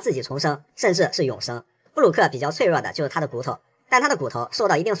不仅能让自己重生，甚至是永生。布鲁克比较脆弱的就是他的骨头，但他的骨头受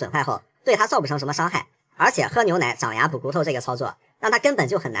到一定损坏后，对他造不成什么伤害，而且喝牛奶长牙补骨头这个操作，让他根本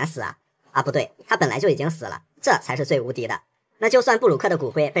就很难死啊！不对，他本来就已经死了，这才是最无敌的。那就算布鲁克的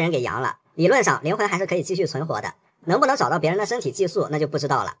骨灰被人给扬了，理论上灵魂还是可以继续存活的，能不能找到别人的身体寄宿那就不知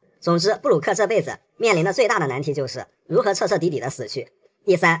道了。总之，布鲁克这辈子面临的最大的难题就是如何彻彻底底的死去。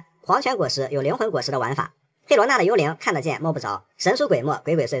第三，黄泉果实有灵魂果实的玩法。佩罗娜的幽灵看得见摸不着，神出鬼没，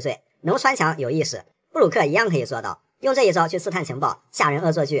鬼鬼祟祟，能穿墙有意识，布鲁克一样可以做到。用这一招去刺探情报，吓人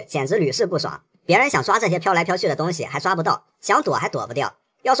恶作剧简直屡试不爽。别人想抓这些飘来飘去的东西还抓不到，想躲还躲不掉。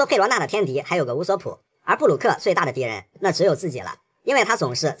要说佩罗娜的天敌还有个乌索普，而布鲁克最大的敌人那只有自己了，因为他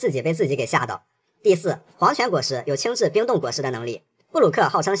总是自己被自己给吓到。第四，黄泉果实有轻制冰冻果实的能力。布鲁克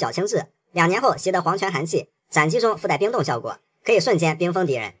号称小轻质，2年后习得黄泉寒气，斩击中附带冰冻效果，可以瞬间冰封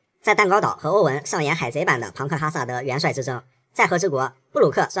敌人。在蛋糕岛和欧文上演海贼版的庞克哈萨德元帅之争。在和之国，布鲁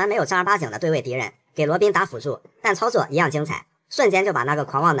克虽然没有正儿八经的对位敌人，给罗宾打辅助，但操作一样精彩，瞬间就把那个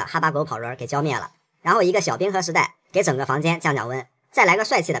狂妄的哈巴狗跑轮给浇灭了。然后一个小冰河时代，给整个房间降温，再来个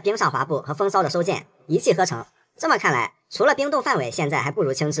帅气的冰上滑步和风骚的收剑，一气呵成。这么看来，除了冰冻范围现在还不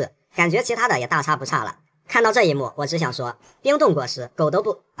如轻质，感觉其他的也大差不差了。看到这一幕，我只想说，冰冻果实狗都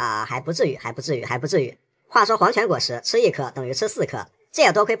不还不至于。话说黄泉果实吃1颗等于吃4颗，这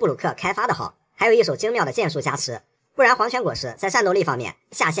也多亏布鲁克开发的好，还有一手精妙的剑术加持，不然黄泉果实在战斗力方面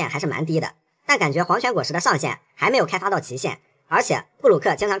下限还是蛮低的。但感觉黄泉果实的上限还没有开发到极限，而且布鲁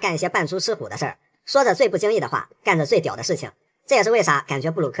克经常干一些扮猪吃虎的事儿，说着最不经意的话，干着最屌的事情。这也是为啥感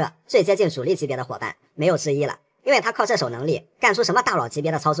觉布鲁克最接近主力级别的伙伴，没有之一了，因为他靠这手能力干出什么大佬级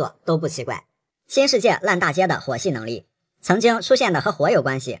别的操作都不奇怪。新世界烂大街的火系能力，曾经出现的和火有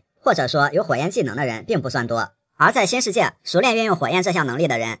关系，或者说有火焰技能的人并不算多，而在新世界熟练运用火焰这项能力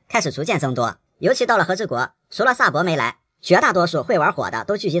的人开始逐渐增多，尤其到了和之国，除了萨博没来，绝大多数会玩火的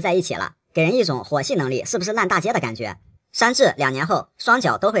都聚集在一起了，给人一种火系能力是不是烂大街的感觉。山治2年后双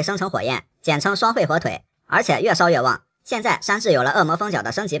脚都会生成火焰，简称双会火腿，而且越烧越旺。现在山治有了恶魔风脚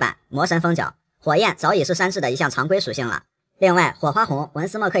的升级版魔神风脚，火焰早已是山治的一项常规属性了。另外，火花红文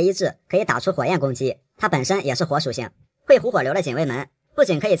斯莫克一致可以打出火焰攻击，它本身也是火属性。会虎火流的警卫门不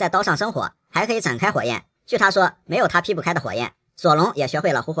仅可以在刀上生火，还可以展开火焰，据他说没有他劈不开的火焰。索隆也学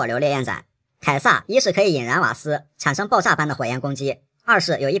会了虎火流烈焰斩。凯撒一是可以引燃瓦斯，产生爆炸般的火焰攻击，二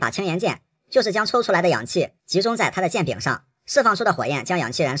是有一把青岩剑，就是将抽出来的氧气集中在他的剑柄上，释放出的火焰将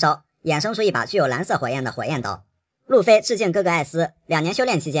氧气燃烧，衍生出一把具有蓝色火焰的火焰刀。路飞致敬哥哥艾斯，2年修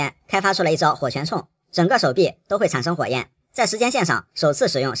炼期间开发出了一招火拳冲，整个手臂都会产生火焰，在时间线上首次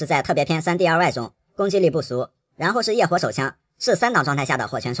使用是在特别篇 3D2Y 中，攻击力不俗。然后是夜火手枪，是3档状态下的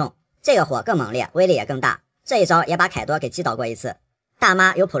火拳冲，这个火更猛烈，威力也更大，这一招也把凯多给击倒过一次。大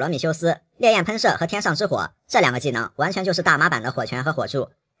妈有普罗米修斯、烈焰喷射和天上之火，这2个技能完全就是大妈版的火拳和火柱。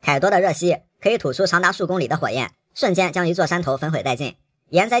凯多的热吸可以吐出长达数公里的火焰，瞬间将一座山头焚毁殆尽。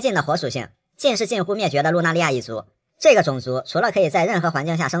岩灾尽的火属性，尽是近乎灭绝的露娜利亚一族。这个种族除了可以在任何环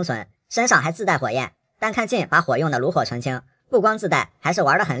境下生存，身上还自带火焰，单看尽把火用的炉火纯青，不光自带，还是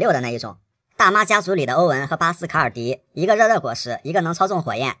玩得很溜的那一种。大妈家族里的欧文和巴斯卡尔迪，一个热果实，一个能操纵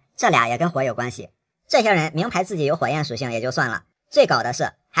火焰，这俩也跟火有关系。这些人明牌自己有火焰属性也就算了，最搞的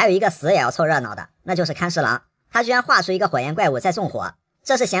是还有一个死也要凑热闹的，那就是看侍郎，他居然画出一个火焰怪物在纵火，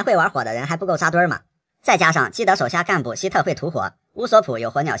这是嫌会玩火的人还不够扎堆吗？再加上基德手下干部希特会吐火，乌索普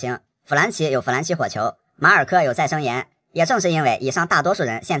有火鸟星，弗兰奇有弗兰奇火球，马尔科有再生岩，也正是因为以上大多数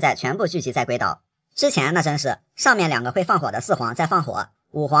人现在全部聚集在龟岛，之前那真是上面2个会放火的4皇在放火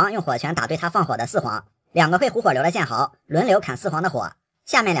，5皇用火拳打对他放火的4皇，2个会虎火流的剑豪轮流砍4皇的火，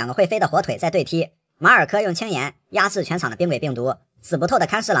下面2个会飞的火腿在对踢，马尔科用青岩压制全场的冰鬼病毒，死不透的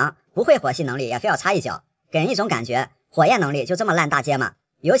看侍郎不会火系能力也非要插一脚，给人一种感觉火焰能力就这么烂大街吗？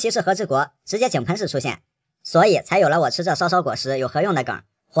尤其是和之国直接井喷式出现，所以才有了我吃这烧果实有何用的梗。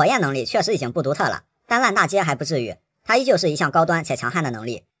火焰能力确实已经不独特了，但烂大街还不至于，它依旧是一项高端且强悍的能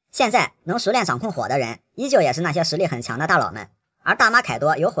力。现在能熟练掌控火的人依旧也是那些实力很强的大佬们，而大妈凯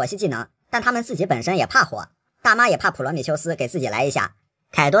多有火系技能，但他们自己本身也怕火，大妈也怕普罗米修斯给自己来一下。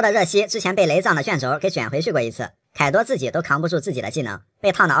凯多的热吸之前被雷藏的卷轴给卷回去过一次，凯多自己都扛不住自己的技能，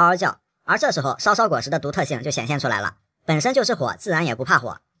被烫得嗷嗷叫，而这时候烧果实的独特性就显现出来了，本身就是火，自然也不怕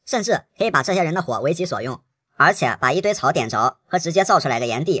火，甚至可以把这些人的火为己所用，而且把一堆草点着和直接造出来个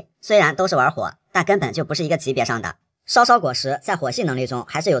炎帝，虽然都是玩火，但根本就不是一个级别上的。烧果实在火系能力中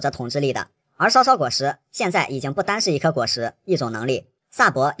还是有着统治力的，而烧果实现在已经不单是一颗果实，一种能力。萨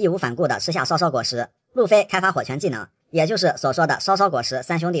博义无反顾地吃下烧果实，路飞开发火拳技能，也就是所说的烧果实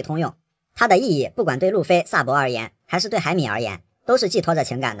3兄弟通用。它的意义不管对路飞、萨博而言，还是对海米而言，都是寄托着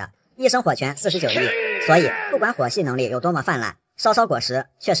情感的。一生火拳49亿，所以不管火系能力有多么泛滥，烧果实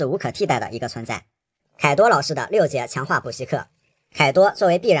却是无可替代的一个存在。凯多老师的6节强化补习课。凯多作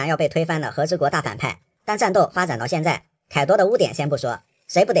为必然要被推翻的和之国大反派，但战斗发展到现在，凯多的污点先不说，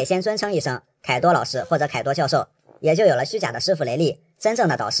谁不得先尊称一声凯多老师或者凯多教授？也就有了虚假的师傅雷利，真正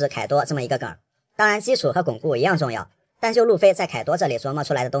的导师凯多这么一个梗。当然基础和巩固一样重要，但就路飞在凯多这里琢磨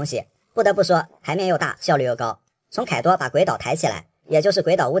出来的东西，不得不说排面又大，效率又高。从凯多把鬼岛抬起来，也就是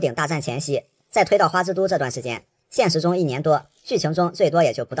鬼岛屋顶大战前夕，再推到花之都这段时间，现实中1年多，剧情中最多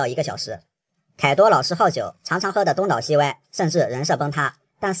也就不到1个小时。凯多老师好酒，常常喝得东倒西歪，甚至人设崩塌，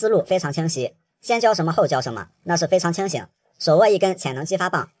但思路非常清晰，先教什么后教什么，那是非常清醒。手握一根潜能激发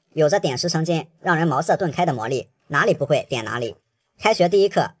棒，有着点石成金，让人茅塞顿开的魔力，哪里不会点哪里。开学第一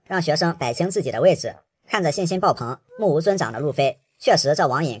课，让学生摆清自己的位置，看着信心爆棚、目无尊长的路飞，确实这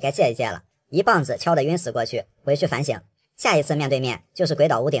网瘾该戒一戒了，一棒子敲得晕死过去，回去反省。下一次面对面就是鬼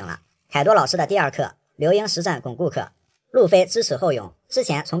岛屋顶了。凯多老师的第2课，流鹰实战巩固课。路飞知耻后勇，之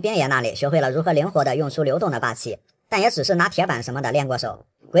前从冰爷那里学会了如何灵活地用出流动的霸气，但也只是拿铁板什么的练过手。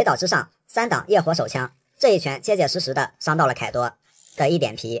鬼岛之上3档夜火手枪，这一拳结结实实的伤到了凯多的一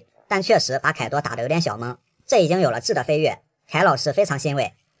点皮，但确实把凯多打得有点小懵。这已经有了质的飞跃，凯老师非常欣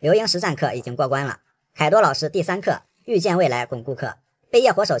慰，流鹰实战课已经过关了。凯多老师第3课，预见未来巩固课。被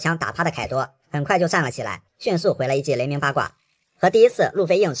夜火手枪打趴的凯多很快就站了起来，迅速回了一记雷鸣八卦。和第一次路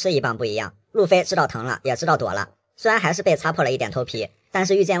飞硬吃一棒不一样，路飞知道疼了，也知道躲了，虽然还是被擦破了一点头皮，但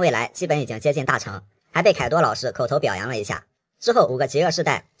是预见未来基本已经接近大成，还被凯多老师口头表扬了一下。之后5个极恶世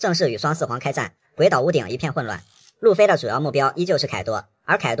代正式与双四皇开战，鬼岛屋顶一片混乱。路飞的主要目标依旧是凯多，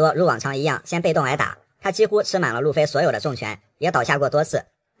而凯多如往常一样先被动挨打，他几乎吃满了路飞所有的重拳，也倒下过多次。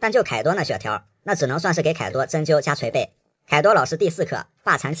但就凯多那血条，那只能算是给凯多针灸加捶背。凯多老师第4课，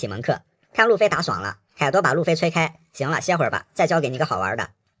霸残启蒙课。看路飞打爽了，凯多把路飞吹开，行了，歇会儿吧，再教给你个好玩的。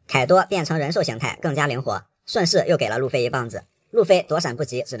凯多变成人兽形态，更加灵活，顺势又给了路飞一棒子。路飞躲闪不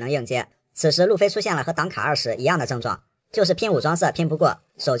及，只能应接。此时路飞出现了和挡卡2时一样的症状，就是拼武装色拼不过，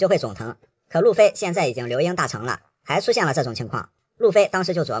手就会肿疼。可路飞现在已经流鹰大成了，还出现了这种情况。路飞当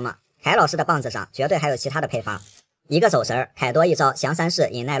时就琢磨，凯老师的棒子上绝对还有其他的配方。一个走神，凯多一招降三式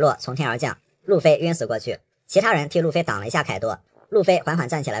引奈落从天而降，路飞晕死过去。其他人替路飞挡了一下凯多，路飞缓缓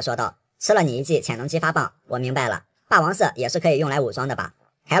站起来说道：“吃了你一记潜能激发棒，我明白了，霸王色也是可以用来武装的吧？”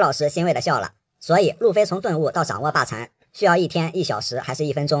凯老师欣慰地笑了。所以路飞从顿悟到掌握霸残，需要1天1小时还是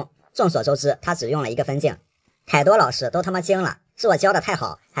1分钟？众所周知，他只用了1个分镜。凯多老师都他妈惊了，是我教的太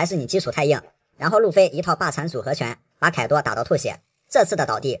好，还是你基础太硬？然后路飞一套霸残组合拳，把凯多打到吐血。这次的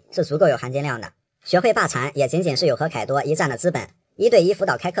倒地是足够有含金量的。学会霸残也仅仅是有和凯多一战的资本，1对1辅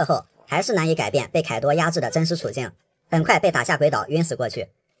导开课后，还是难以改变被凯多压制的真实处境。很快被打下鬼岛，晕死过去。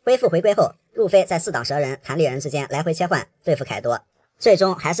恢复回归后，路飞在4档蛇人、弹力人之间来回切换对付凯多，最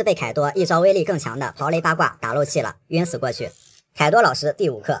终还是被凯多一招威力更强的刨雷八卦打漏气了，晕死过去。凯多老师第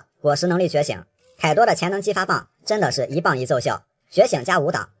5课，果实能力觉醒。凯多的潜能激发棒真的是一棒一奏效，觉醒加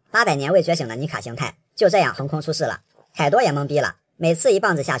5档，800年未觉醒的尼卡形态就这样横空出世了。凯多也懵逼了，每次一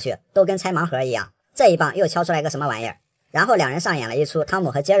棒子下去都跟拆盲盒一样，这一棒又敲出来个什么玩意儿？然后2人上演了一出汤姆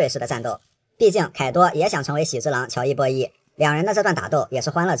和杰瑞式的战斗。毕竟凯多也想成为喜之郎乔伊波伊，2人的这段打斗也是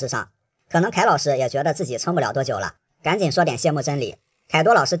欢乐至上。可能凯老师也觉得自己撑不了多久了，赶紧说点谢幕真理。凯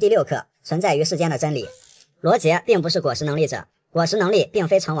多老师第6课，存在于世间的真理。罗杰并不是果实能力者，果实能力并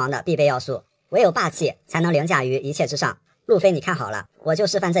非成王的必备要素，唯有霸气才能凌驾于一切之上。路飞你看好了，我就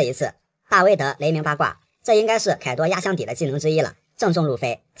示范这一次。大威德雷鸣八卦，这应该是凯多压箱底的技能之一了，正中路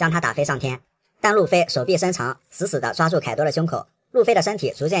飞，将他打飞上天。但路飞手臂伸长，死死地抓住凯多的胸口，路飞的身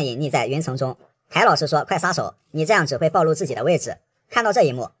体逐渐隐匿在云层中。凯老师说：“快撒手，你这样只会暴露自己的位置。”看到这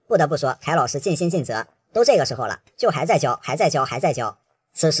一幕，不得不说凯老师尽心尽责，都这个时候了，就还在教，还在教，还在教。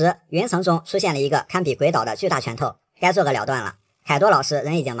此时云层中出现了一个堪比鬼岛的巨大拳头，该做个了断了。凯多老师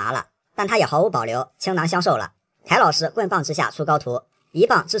人已经麻了，但他也毫无保留，倾囊相授了。凯老师棍棒之下出高徒，1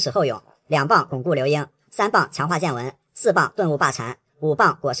棒知耻后勇，2棒巩固流鹰，3棒强化见闻，4棒顿悟霸残，5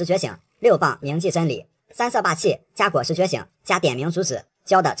棒果实觉醒，6棒铭记真理，3色霸气加果实觉醒加点名主旨，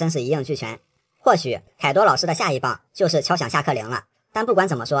教的真是一应俱全。或许凯多老师的下一棒就是敲响下课铃了，但不管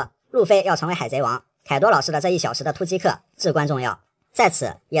怎么说，路飞要成为海贼王，凯多老师的这1小时的突击课至关重要。在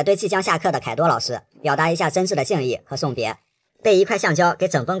此也对即将下课的凯多老师表达一下真挚的敬意和送别。被一块橡胶给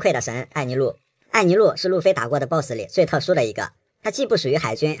整崩溃的神艾尼路，艾尼路是路飞打过的 BOSS 里最特殊的一个，他既不属于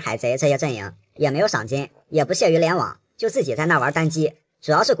海军、海贼这些阵营，也没有赏金，也不屑于联网，就自己在那玩单机，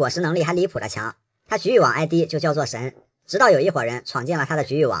主要是果实能力还离谱的强。他局域网 ID 就叫做神，直到有一伙人闯进了他的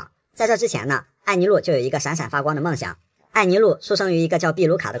局域网。在这之前呢，艾尼路就有一个闪闪发光的梦想。艾尼路出生于一个叫秘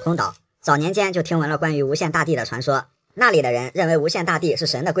鲁卡的空岛，早年间就听闻了关于无限大地的传说，那里的人认为无限大地是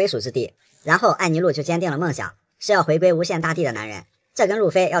神的归属之地。然后艾尼路就坚定了梦想，是要回归无限大地的男人。这跟路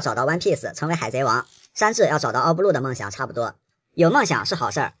飞要找到 One Piece 成为海贼王，山治要找到奥布陆的梦想差不多。有梦想是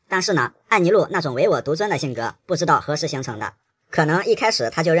好事儿，但是呢，艾尼路那种唯我独尊的性格不知道何时形成的，可能一开始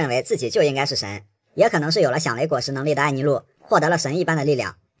他就认为自己就应该是神。也可能是有了响雷果实能力的艾尼路获得了神一般的力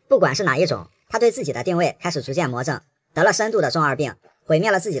量。不管是哪一种，他对自己的定位开始逐渐魔怔，得了深度的中二病，毁灭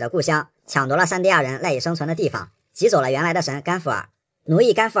了自己的故乡，抢夺了山地亚人赖以生存的地方，挤走了原来的神甘福尔，奴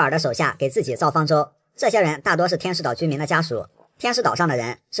役甘福尔的手下给自己造方舟。这些人大多是天使岛居民的家属，天使岛上的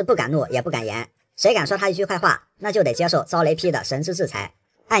人是不敢怒也不敢言，谁敢说他一句坏话，那就得接受遭雷劈的神之制裁。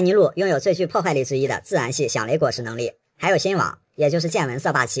艾尼路拥有最具破坏力之一的自然系响雷果实能力，还有新网，也就是见闻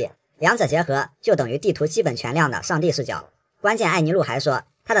色霸气，两者结合就等于地图基本全亮的上帝视角。关键艾尼路还说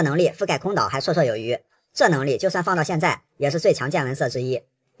他的能力覆盖空岛还绰绰有余，这能力就算放到现在也是最强见闻色之一。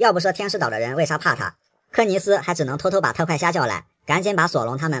要不说天使岛的人为啥怕他，科尼斯还只能偷偷把特快虾叫来，赶紧把索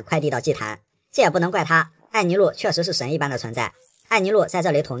隆他们快递到祭坛。这也不能怪他，艾尼路确实是神一般的存在。艾尼路在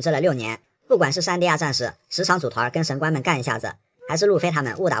这里统治了6年，不管是山地亚战士时常组团跟神官们干一下子，还是路飞他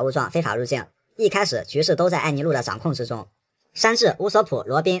们误打误撞非法入境，一开始局势都在艾尼路的掌控之中。山治、乌索普、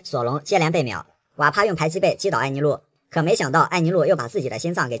罗宾、索隆接连被秒，瓦帕用排击背击倒艾尼路，可没想到艾尼路又把自己的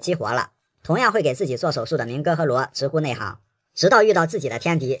心脏给激活了。同样会给自己做手术的明哥和罗直呼内行，直到遇到自己的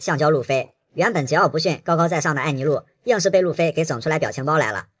天敌橡胶路飞，原本桀骜不驯高高在上的艾尼路硬是被路飞给整出来表情包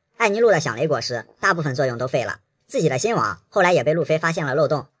来了。艾尼路的响雷果实大部分作用都废了，自己的新网后来也被路飞发现了漏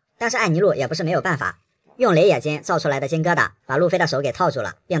洞，但是艾尼路也不是没有办法，用雷野金造出来的金疙瘩把路飞的手给套住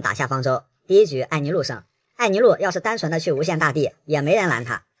了，并打下方舟。第一局艾尼路胜。艾尼路要是单纯的去无限大地也没人拦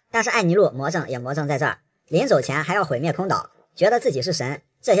他，但是艾尼路魔怔也魔怔在这儿，临走前还要毁灭空岛，觉得自己是神，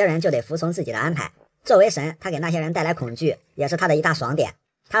这些人就得服从自己的安排。作为神，他给那些人带来恐惧也是他的一大爽点。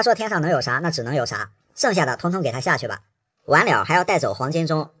他说天上能有啥那只能有啥，剩下的统统给他下去吧。完了还要带走黄金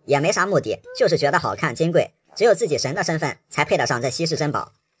钟，也没啥目的，就是觉得好看金贵，只有自己神的身份才配得上这稀世珍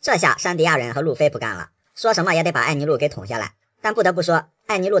宝。这下山迪亚人和路飞不干了，说什么也得把艾尼路给捅下来。但不得不说，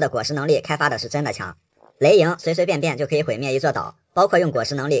艾尼路的果实能力开发的是真的强，雷营随随便便就可以毁灭一座岛，包括用果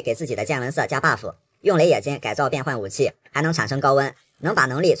实能力给自己的见闻色加 buff， 用雷野金改造变换武器，还能产生高温，能把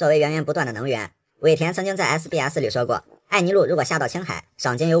能力作为源源不断的能源。尾田曾经在 SBS 里说过，艾尼路如果下到青海，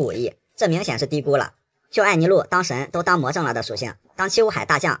赏金有5亿，这明显是低估了。就艾尼路当神都当魔怔了的属性，当七武海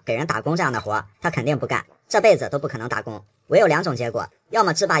大将给人打工这样的活，他肯定不干，这辈子都不可能打工。唯有2种结果，要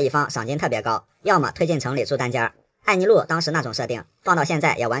么制霸一方赏金特别高，要么推进城里住单间。艾尼路当时那种设定放到现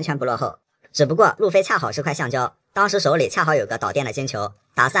在也完全不落后，只不过路飞恰好是块橡胶，当时手里恰好有个导电的金球，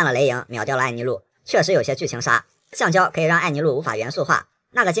打散了雷营，秒掉了艾尼路，确实有些剧情杀。橡胶可以让艾尼路无法元素化，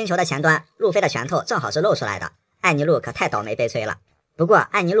那个金球的前端路飞的拳头正好是露出来的，艾尼路可太倒霉悲催了。不过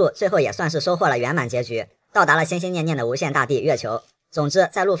艾尼路最后也算是收获了圆满结局，到达了心心念念的无限大地月球。总之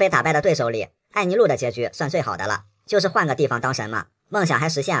在路飞打败的对手里，艾尼路的结局算最好的了，就是换个地方当神嘛，梦想还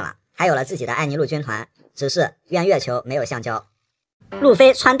实现了，还有了自己的艾尼路军团，只是愿月球没有橡胶。路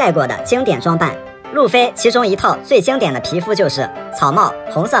飞穿戴过的经典装扮，路飞其中一套最经典的皮肤就是草帽、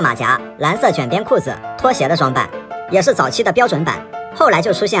红色马甲、蓝色卷边裤子、拖鞋的装扮，也是早期的标准版，后来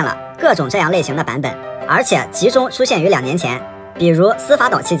就出现了各种这样类型的版本，而且集中出现于2年前，比如司法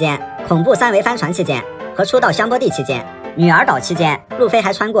岛期间、恐怖3维帆船期间和出道香波地期间。女儿岛期间，路飞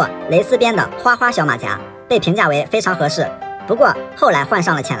还穿过蕾丝边的花花小马甲，被评价为非常合适，不过后来换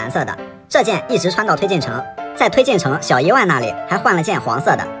上了浅蓝色的，这件一直穿到推进城，在推进城小1万那里还换了件黄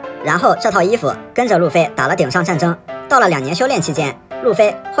色的，然后这套衣服跟着路飞打了顶上战争。到了2年修炼期间，路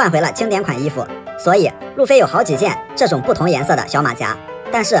飞换回了经典款衣服，所以路飞有好几件这种不同颜色的小马甲，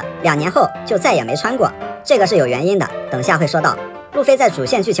但是2年后就再也没穿过，这个是有原因的，等下会说到。路飞在主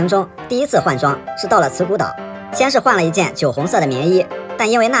线剧情中第一次换装是到了慈古岛，先是换了一件酒红色的棉衣，但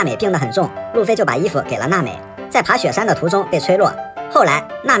因为娜美病得很重，路飞就把衣服给了娜美，在爬雪山的途中被吹落，后来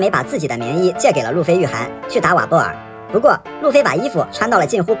娜美把自己的棉衣借给了路飞御寒去打瓦波尔，不过路飞把衣服穿到了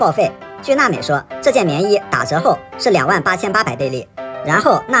近乎报废，据娜美说这件棉衣打折后是28800贝利，然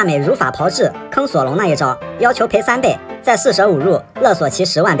后娜美如法炮制坑索隆那一招，要求赔3倍，再4舍5入勒索其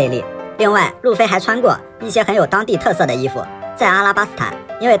10万贝利。另外路飞还穿过一些很有当地特色的衣服，在阿拉巴斯坦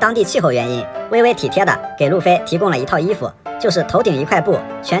因为当地气候原因，微微体贴的给路飞提供了一套衣服，就是头顶一块布，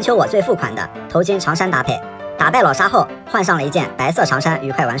全球我最付款的头巾长衫搭配。打败老沙后换上了一件白色长衫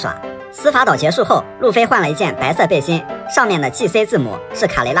愉快玩耍。司法岛结束后，路飞换了一件白色背心，上面的 GC 字母是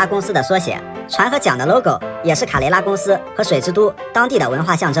卡雷拉公司的缩写，船和桨的 logo 也是卡雷拉公司和水之都当地的文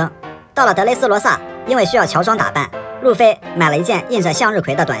化象征。到了德雷斯罗萨，因为需要乔装打扮，路飞买了一件印着向日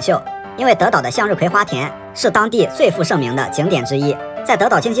葵的短袖，因为德岛的向日葵花田是当地最负盛名的景点之一。在德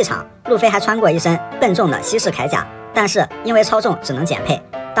岛竞技场，路飞还穿过一身笨重的西式铠甲，但是因为超重只能减配，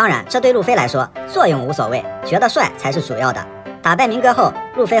当然这对路飞来说作用无所谓，觉得帅才是主要的。打败明哥后，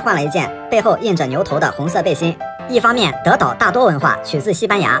路飞换了一件背后印着牛头的红色背心，一方面德岛大多文化取自西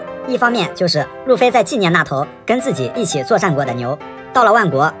班牙，一方面就是路飞在纪念那头跟自己一起作战过的牛。到了万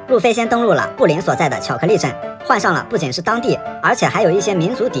国，路飞先登陆了布林所在的巧克力镇，换上了不仅是当地，而且还有一些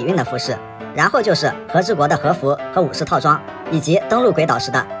民族底蕴的服饰。然后就是和之国的和服和武士套装，以及登陆鬼岛时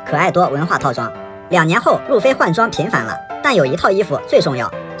的可爱多文化套装。2年后，路飞换装频繁了，但有一套衣服最重要，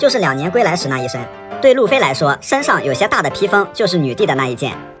就是2年归来时那一身。对路飞来说，身上有些大的披风就是女帝的那一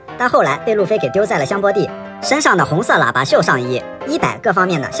件，但后来被路飞给丢在了香波地。身上的红色喇叭袖上衣，衣摆各方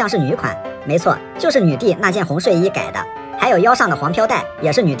面的像是女款，没错，就是女帝那件红睡衣改的。还有腰上的黄飘带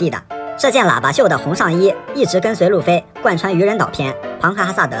也是女帝的。这件喇叭袖的红上衣一直跟随路飞贯穿渔人岛篇、庞克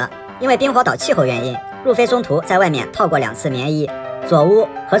哈萨德。因为冰火岛气候原因，路飞中途在外面套过2次棉衣。佐乌、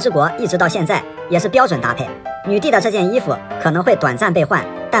和之国一直到现在也是标准搭配。女帝的这件衣服可能会短暂被换，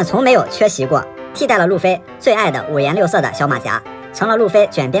但从没有缺席过，替代了路飞最爱的5颜6色的小马甲，成了路飞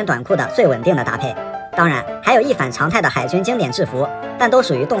卷边短裤的最稳定的搭配。当然，还有一反常态的海军经典制服，但都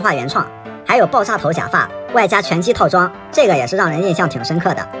属于动画原创。还有爆炸头假发，外加拳击套装，这个也是让人印象挺深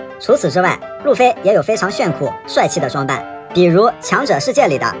刻的。除此之外，路飞也有非常炫酷、帅气的装扮，比如《强者世界》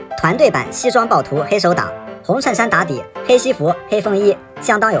里的团队版西装暴徒黑手党，红衬衫打底，黑西服、黑风衣，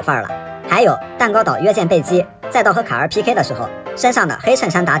相当有范儿了。还有蛋糕岛约见贝基，再到和卡尔 PK 的时候，身上的黑衬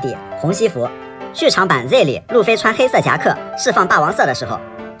衫打底，红西服。剧场版 Z 里，路飞穿黑色夹克释放霸王色的时候，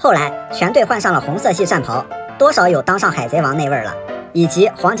后来全队换上了红色系战袍，多少有当上海贼王那味儿了。以及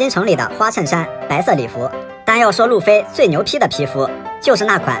黄金城里的花衬衫、白色礼服。但要说路飞最牛批的皮肤，就是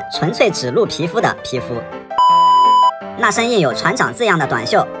那款纯粹指路皮肤的皮肤。那身印有船长字样的短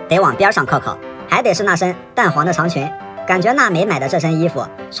袖得往边上靠，还得是那身淡黄的长裙。感觉娜美买的这身衣服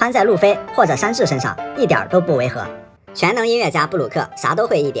穿在路飞或者山治身上一点都不违和。全能音乐家布鲁克啥都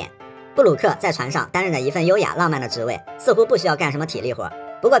会一点。布鲁克在船上担任着一份优雅浪漫的职位，似乎不需要干什么体力活。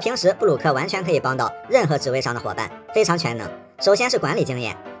不过平时布鲁克完全可以帮到任何职位上的伙伴，非常全能。首先是管理经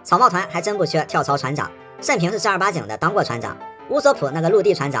验，草帽团还真不缺跳槽船长，慎平是正儿八经的当过船长，乌索普那个陆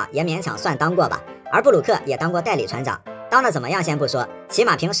地船长也勉强算当过吧，而布鲁克也当过代理船长，当的怎么样先不说，起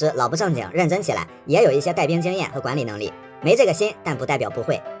码平时老不正经认真起来，也有一些带兵经验和管理能力。没这个心，但不代表不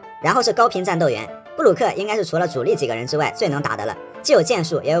会。然后是高频战斗员，布鲁克应该是除了主力几个人之外最能打的了，既有剑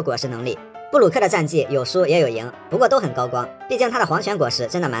术也有果实能力。布鲁克的战绩有输也有赢，不过都很高光，毕竟他的黄泉果实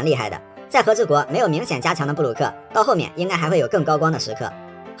真的蛮厉害的。在和之国没有明显加强的布鲁克，到后面应该还会有更高光的时刻。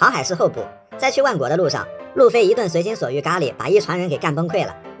航海是候补，在去万国的路上，路飞一顿随心所欲咖喱把一船人给干崩溃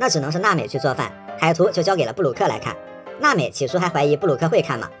了，那只能是娜美去做饭，海图就交给了布鲁克来看。娜美起初还怀疑布鲁克会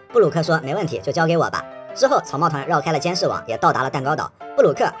看嘛，布鲁克说没问题，就交给我吧。之后草帽团绕开了监视网，也到达了蛋糕岛，布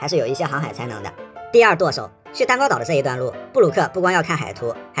鲁克还是有一些航海才能的。第二舵手去蛋糕岛的这一段路，布鲁克不光要看海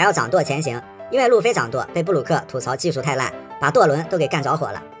图，还要掌舵前行，因为路飞掌舵被布鲁克吐槽技术太烂，把舵轮都给干着火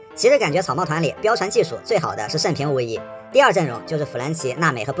了。其实感觉草帽团里标船技术最好的是慎平无疑，第二阵容就是弗兰奇、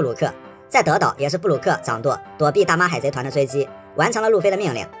娜美和布鲁克。在德岛也是布鲁克掌舵躲避大妈海贼团的追击，完成了路飞的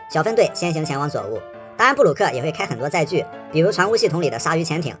命令，小分队先行前往佐乌。当然布鲁克也会开很多载具，比如船坞系统里的鲨鱼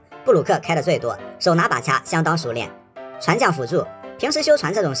潜艇，布鲁克开的最多，手拿把掐相当熟练。船匠辅助，平时修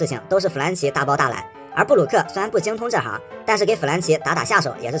船这种事情都是弗兰奇大包大揽，而布鲁克虽然不精通这行，但是给弗兰奇打下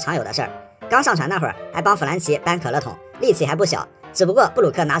手也是常有的事儿。刚上船那会儿还帮弗兰奇搬可乐桶，力气还不小，只不过布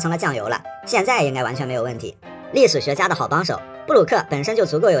鲁克拿成了酱油了，现在应该完全没有问题。历史学家的好帮手，布鲁克本身就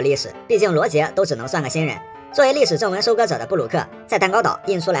足够有历史，毕竟罗杰都只能算个新人。作为历史正文收割者的布鲁克，在蛋糕岛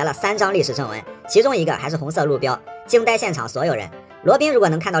印出来了3张历史正文，其中一个还是红色路标，惊呆现场所有人。罗宾如果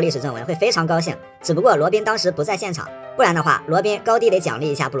能看到历史正文会非常高兴，只不过罗宾当时不在现场，不然的话罗宾高低得奖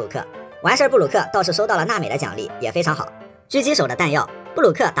励一下布鲁克。完事儿布鲁克倒是收到了娜美的奖励，也非常好。狙击手的弹药，布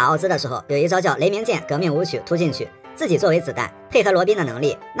鲁克打奥兹的时候有一招叫雷鸣剑革命舞曲突进去，自己作为子弹，配合罗宾的能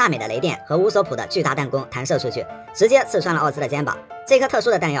力，娜美的雷电和乌索普的巨大弹弓弹射出去，直接刺穿了奥兹的肩膀。这颗特殊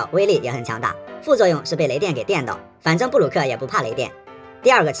的弹药威力也很强大，副作用是被雷电给电到，反正布鲁克也不怕雷电。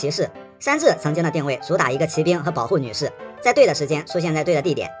第二个骑士，山治曾经的定位主打一个骑兵和保护女士，在对的时间出现在对的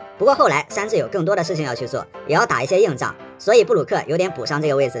地点。不过后来山治有更多的事情要去做，也要打一些硬仗，所以布鲁克有点补上这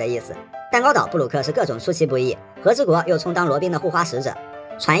个位置的意思。蛋糕岛布鲁克是各种出其不意，和之国又充当罗宾的护花使者，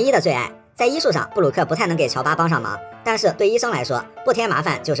船医的最爱。在医术上布鲁克不太能给乔巴帮上忙，但是对医生来说不添麻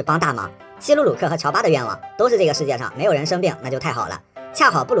烦就是帮大忙。希鲁鲁克和乔巴的愿望都是这个世界上没有人生病，那就太好了。恰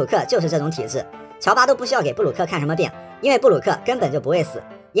好布鲁克就是这种体质，乔巴都不需要给布鲁克看什么病，因为布鲁克根本就不会死，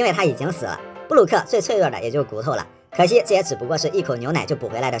因为他已经死了。布鲁克最脆弱的也就是骨头了，可惜这也只不过是一口牛奶就补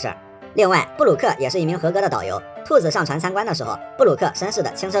回来的事儿。另外布鲁克也是一名合格的导游，兔子上船参观的时候，布鲁克绅士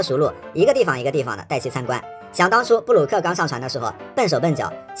的轻车熟路，一个地方一个地方的带其参观。想当初布鲁克刚上船的时候笨手笨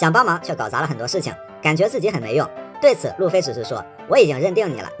脚，想帮忙却搞砸了很多事情，感觉自己很没用。对此路飞只是说，我已经认定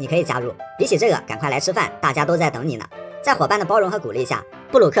你了，你可以加入，比起这个赶快来吃饭，大家都在等你呢。在伙伴的包容和鼓励下，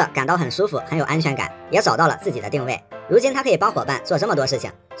布鲁克感到很舒服，很有安全感，也找到了自己的定位。如今他可以帮伙伴做这么多事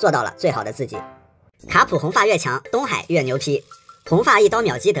情，做到了最好的自己。卡普红发越强，东海越牛批。红发一刀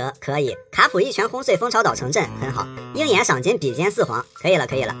秒基德可以，卡普一拳轰碎蜂巢岛城镇很好，鹰眼赏金比肩四皇可以了。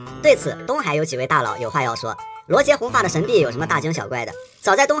对此，东海有几位大佬有话要说。罗杰红发的神臂有什么大惊小怪的？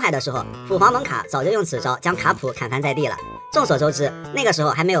早在东海的时候，父皇蒙卡早就用此招将卡普砍翻在地了。众所周知，那个时候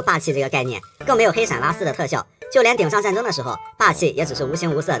还没有霸气这个概念，更没有黑闪拉丝的特效，就连顶上战争的时候，霸气也只是无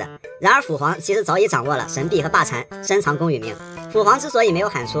形无色的。然而父皇其实早已掌握了神臂和霸禅，深藏功与名。父皇之所以没有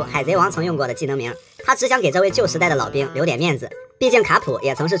喊出海贼王曾用过的技能名，他只想给这位旧时代的老兵留点面子。毕竟卡普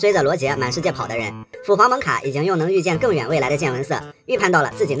也曾是追着罗杰满世界跑的人，父皇蒙卡已经用能预见更远未来的见闻色，预判到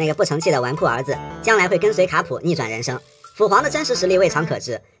了自己那个不成器的纨绔儿子将来会跟随卡普逆转人生。父皇的真实实力未尝可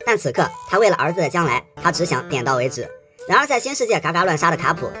知，但此刻他为了儿子的将来，他只想点到为止。然而在新世界嘎嘎乱杀的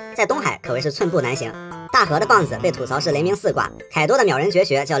卡普，在东海可谓是寸步难行。大河的棒子被吐槽是雷鸣四卦，凯多的秒人绝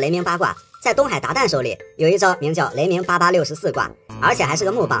学叫雷鸣八卦，在东海达旦手里有一招名叫雷鸣8864卦，而且还是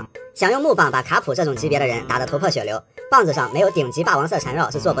个木棒。想用木棒把卡普这种级别的人打得头破血流，棒子上没有顶级霸王色缠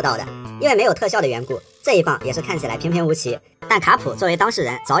绕是做不到的，因为没有特效的缘故，这一棒也是看起来平平无奇。但卡普作为当事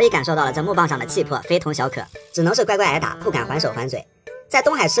人，早已感受到了这木棒上的气魄非同小可，只能是乖乖挨打，不敢还手还嘴。在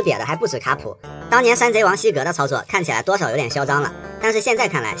东海吃瘪的还不止卡普，当年山贼王西格的操作看起来多少有点嚣张了，但是现在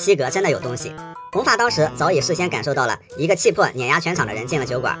看来西格真的有东西。红发当时早已事先感受到了一个气魄碾压全场的人进了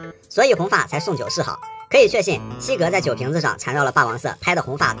酒馆，所以红发才送酒示好。可以确信，西格在酒瓶子上缠绕了霸王色，拍的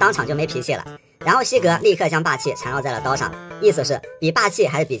红发当场就没脾气了。然后西格立刻将霸气缠绕在了刀上，意思是比霸气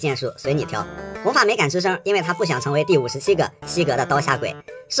还是比剑术随你挑。红发没敢吱声，因为他不想成为第57个西格的刀下鬼。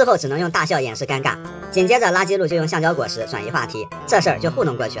事后只能用大笑掩饰尴尬。紧接着垃圾路就用橡胶果实转移话题，这事儿就糊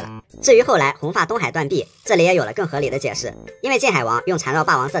弄过去了。至于后来红发东海断臂，这里也有了更合理的解释，因为晋海王用缠绕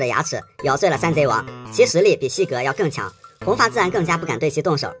霸王色的牙齿咬碎了山贼王，其实力比西格要更强，红发自然更加不敢对其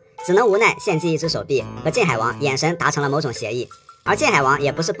动手，只能无奈献祭一只手臂，和晋海王眼神达成了某种协议。而晋海王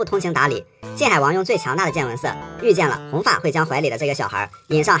也不是不通情达理，晋海王用最强大的见闻色预见了红发会将怀里的这个小孩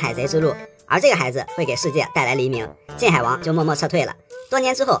引上海贼之路，而这个孩子会给世界带来黎明，晋海王就默默撤退了。多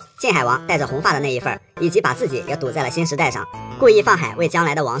年之后，晋海王带着红发的那一份，以及把自己也赌在了新时代上，故意放海为将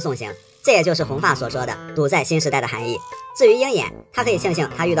来的王送行，这也就是红发所说的赌在新时代的含义。至于鹰眼，他可以庆幸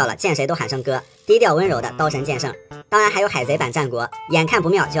他遇到了见谁都喊声哥，低调温柔的刀神剑圣，当然还有海贼版战国，眼看不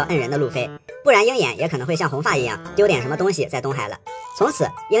妙就要摁人的路飞，不然鹰眼也可能会像红发一样丢点什么东西在东海了。从此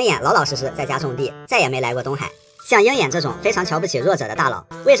鹰眼老老实实在家种地，再也没来过东海。像鹰眼这种非常瞧不起弱者的大佬，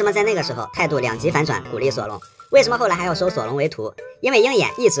为什么在那个时候态度两极反转，鼓励索隆？为什么后来还要收索隆为徒？因为鹰眼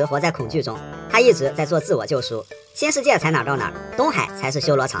一直活在恐惧中，他一直在做自我救赎。新世界才哪到哪，东海才是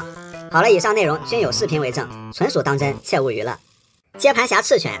修罗场。好了，以上内容均有视频为证，纯属当真，切勿娱乐。接盘侠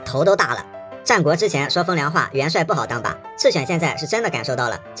赤犬头都大了。战国之前说风凉话，元帅不好当吧？赤犬现在是真的感受到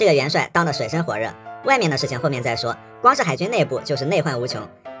了，这个元帅当得水深火热。外面的事情后面再说，光是海军内部就是内患无穷。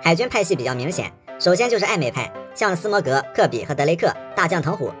海军派系比较明显，首先就是暧昧派，像斯摩格、科比和德雷克、大将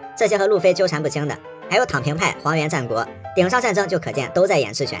藤虎这些和路飞纠缠不清的，还有躺平派黄猿战国，顶上战争就可见都在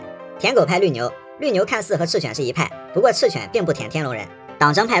演赤犬。舔狗派绿牛，绿牛看似和赤犬是一派，不过赤犬并不舔天龙人。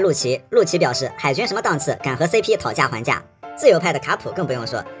党争派陆琪，陆琪表示海军什么档次敢和 CP 讨价还价。自由派的卡普更不用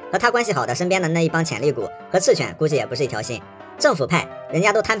说，和他关系好的身边的那一帮潜力股和赤犬估计也不是一条心。政府派人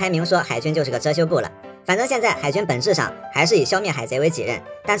家都摊牌明说海军就是个遮羞布了，反正现在海军本质上还是以消灭海贼为己任，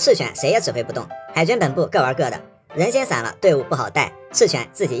但赤犬谁也指挥不动，海军本部各玩各的，人心散了，队伍不好带，赤犬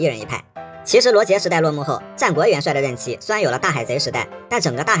自己一人一派。其实罗杰时代落幕后，战国元帅的任期虽然有了大海贼时代，但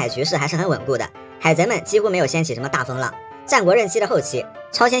整个大海局势还是很稳固的，海贼们几乎没有掀起什么大风浪。战国任期的后期，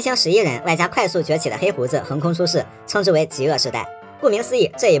超新星11人外加快速崛起的黑胡子横空出世，称之为极恶时代。顾名思义，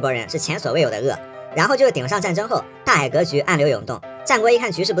这一波人是前所未有的恶。然后就是顶上战争后，大海格局暗流涌动，战国一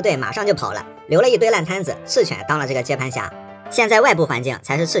看局势不对，马上就跑了，留了一堆烂摊子，赤犬当了这个接盘侠。现在外部环境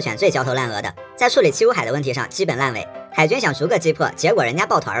才是赤犬最焦头烂额的，在处理七武海的问题上基本烂尾，海军想逐个击破，结果人家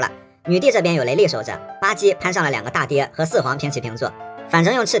抱团了。女帝这边有雷利守着，巴基攀上了2个大爹，和四皇平起平坐。反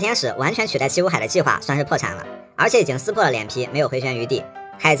正用赤天使完全取代七武海的计划算是破产了，而且已经撕破了脸皮，没有回旋余地。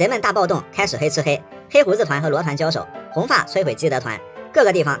海贼们大暴动，开始黑吃黑，黑胡子团和罗团交手，红发摧毁基德团，各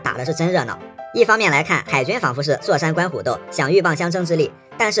个地方打的是真热闹。一方面来看，海军仿佛是坐山观虎斗，想鹬蚌相争之力，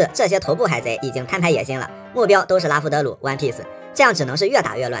但是这些头部海贼已经摊牌野心了，目标都是拉夫德鲁 One Piece， 这样只能是越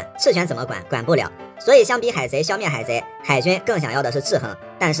打越乱，赤犬怎么管？管不了。所以相比海贼消灭海贼，海军更想要的是制衡，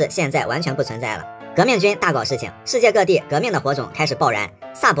但是现在完全不存在了。革命军大搞事情，世界各地革命的火种开始爆燃，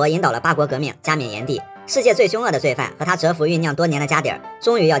萨博引导了8国革命，加冕炎帝，世界最凶恶的罪犯和他蛰伏酝酿多年的家底儿，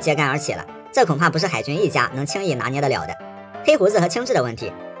终于要揭竿而起了，这恐怕不是海军一家能轻易拿捏得了的。黑胡子和青雉的问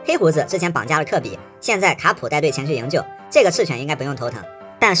题，黑胡子之前绑架了科比，现在卡普带队前去营救，这个赤犬应该不用头疼。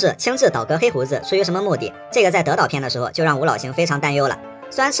但是轻置倒戈黑胡子出于什么目的？这个在德岛篇的时候就让吴老星非常担忧了。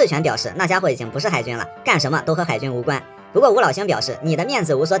虽然赤犬表示那家伙已经不是海军了，干什么都和海军无关。不过吴老星表示，你的面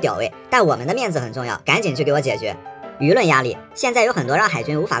子无所屌位，但我们的面子很重要，赶紧去给我解决。舆论压力，现在有很多让海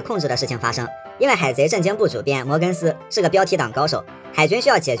军无法控制的事情发生，因为海贼震惊部主编摩根斯是个标题党高手，海军需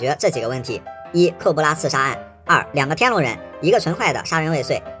要解决这几个问题：一、寇布拉刺杀案；二、2个天龙人，一个纯坏的杀人未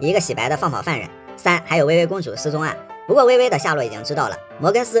遂，一个洗白的放跑犯人；三、还有薇薇公主失踪案。不过薇薇的下落已经知道了，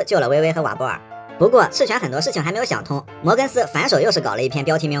摩根斯救了薇薇和瓦波尔。不过赤犬很多事情还没有想通，摩根斯反手又是搞了一篇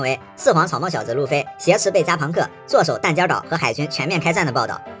标题名为“四皇草帽小子路飞挟持被加朋克，坐守弹尖岛和海军全面开战”的报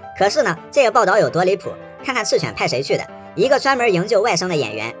道。可是呢，这个报道有多离谱？看看赤犬派谁去的，一个专门营救外甥的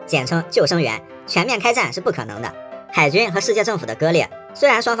演员，简称救生员。全面开战是不可能的。海军和世界政府的割裂，虽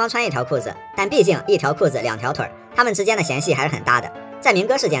然双方穿一条裤子，但毕竟一条裤子两条腿，他们之间的嫌隙还是很大的。在明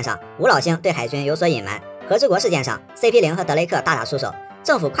哥事件上，吴老星对海军有所隐瞒。和之国事件上 ，CP0 和德雷克大打出手，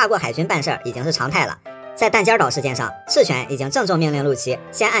政府跨过海军办事儿已经是常态了。在弹尖岛事件上，赤犬已经郑重命令陆琪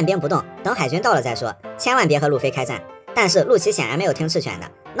先按兵不动，等海军到了再说，千万别和路飞开战。但是陆琪显然没有听赤犬的，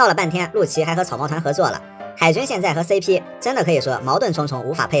闹了半天，陆琪还和草帽团合作了。海军现在和 CP 真的可以说矛盾重重，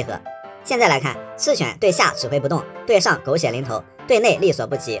无法配合。现在来看，赤犬对下指挥不动，对上狗血淋头，对内力所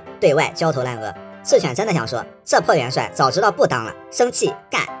不及，对外焦头烂额。赤犬真的想说，这破元帅早知道不当了，生气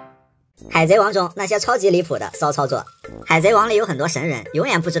干。海贼王中那些超级离谱的骚操作，海贼王里有很多神人，永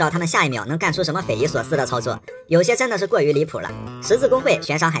远不知道他们下一秒能干出什么匪夷所思的操作，有些真的是过于离谱了。十字工会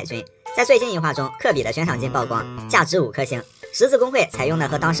悬赏海军，在最近一话中，科比的悬赏金曝光，价值5颗星。十字工会采用的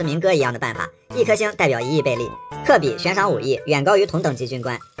和当时民歌一样的办法，1颗星代表1亿贝利，科比悬赏5亿，远高于同等级军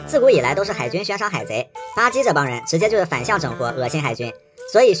官。自古以来都是海军悬赏海贼，巴基这帮人直接就是反向整活，恶心海军。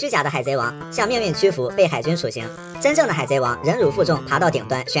所以虚假的海贼王向命运屈服，被海军处刑；真正的海贼王忍辱负重，爬到顶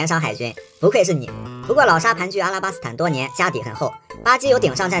端，悬赏海军。不愧是你。不过老沙盘踞阿拉巴斯坦多年，家底很厚。巴基有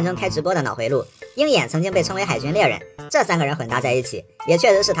顶上战争开直播的脑回路，鹰眼曾经被称为海军猎人。这3个人混搭在一起，也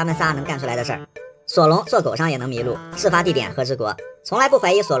确实是他们仨能干出来的事儿。索隆坐狗上也能迷路，事发地点和之国，从来不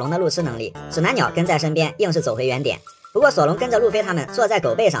怀疑索隆的路痴能力。指南鸟跟在身边，硬是走回原点。不过索隆跟着路飞他们坐在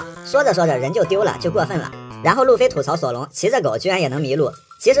狗背上，说着说着人就丢了，就过分了。然后路飞吐槽索隆骑着狗居然也能迷路，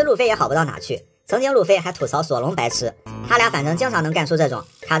其实路飞也好不到哪去。曾经路飞还吐槽索隆白痴，他俩反正经常能干出这种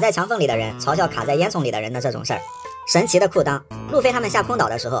卡在墙缝里的人嘲笑卡在烟囱里的人的这种事儿。神奇的裤裆，路飞他们下空岛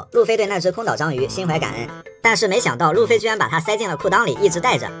的时候，路飞对那只空岛章鱼心怀感恩，但是没想到路飞居然把它塞进了裤裆里，一直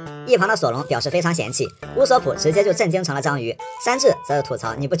带着。一旁的索隆表示非常嫌弃，乌索普直接就震惊成了章鱼，山治则是吐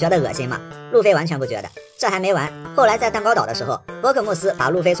槽你不觉得恶心吗？路飞完全不觉得。这还没完，后来在蛋糕岛的时候，波克穆斯把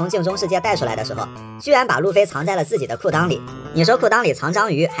路飞从镜中世界带出来的时候，居然把路飞藏在了自己的裤裆里。你说裤裆里藏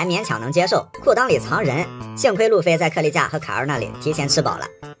章鱼还勉强能接受，裤裆里藏人，幸亏路飞在克利架和卡尔那里提前吃饱了。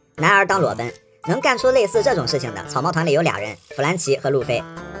男儿当裸奔，能干出类似这种事情的草帽团里有2人，弗兰奇和路飞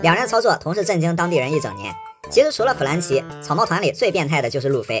，2人操作同时震惊当地人一整年。其实除了弗兰奇，草帽团里最变态的就是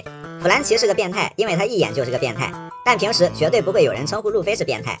路飞。弗兰奇是个变态，因为他一眼就是个变态，但平时绝对不会有人称呼路飞是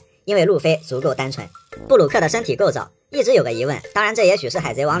变态，因为路飞足够单纯。布鲁克的身体构造一直有个疑问，当然这也许是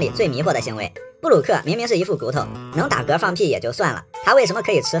海贼王里最迷惑的行为。布鲁克明明是一副骨头，能打嗝放屁也就算了，他为什么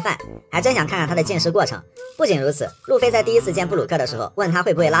可以吃饭？还真想看看他的进食过程。不仅如此，路飞在第一次见布鲁克的时候问他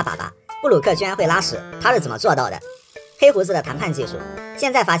会不会拉粑粑，布鲁克居然会拉屎，他是怎么做到的？黑胡子的谈判技术，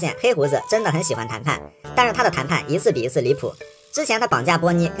现在发现黑胡子真的很喜欢谈判，但是他的谈判一次比一次离谱。之前他绑架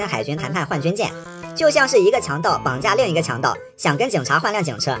波妮跟海军谈判换军舰，就像是一个强盗绑架另一个强盗，想跟警察换辆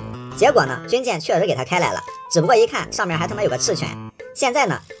警车，结果呢，军舰确实给他开来了，只不过一看上面还他妈有个赤犬。现在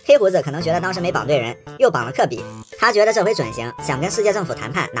呢，黑胡子可能觉得当时没绑对人，又绑了科比，他觉得这回准行，想跟世界政府谈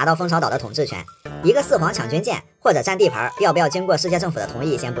判，拿到蜂巢岛的统治权。一个4皇抢军舰或者占地盘，要不要经过世界政府的同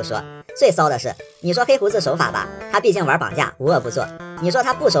意先不说，最骚的是，你说黑胡子守法吧，他毕竟玩绑架，无恶不作；你说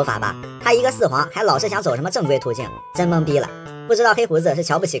他不守法吧，他一个4皇还老是想走什么正规途径，真懵逼了。不知道黑胡子是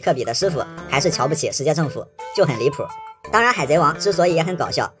瞧不起科比的师傅，还是瞧不起世界政府，就很离谱。当然，海贼王之所以也很搞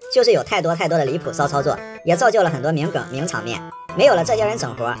笑，就是有太多的离谱骚操作，也造就了很多名梗名场面。没有了这些人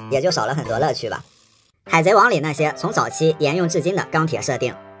整活，也就少了很多乐趣吧。海贼王里那些从早期沿用至今的钢铁设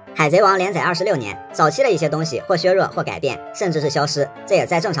定，海贼王连载26年，早期的一些东西或削弱或改变，甚至是消失，这也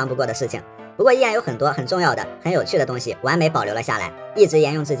再正常不过的事情。不过依然有很多很重要的、很有趣的东西完美保留了下来，一直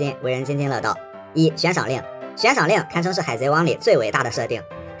沿用至今，为人津津乐道。1. 悬赏令，悬赏令堪称是海贼王里最伟大的设定。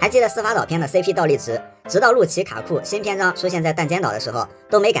还记得司法岛篇的 CP 倒立直，直到陆奇卡库新篇章出现在弹尖岛的时候，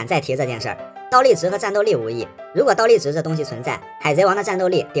都没敢再提这件事儿。倒立直和战斗力无异，如果倒立直这东西存在，海贼王的战斗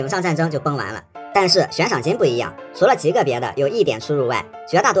力顶上战争就崩完了。但是悬赏金不一样，除了极个别的有1点出入外，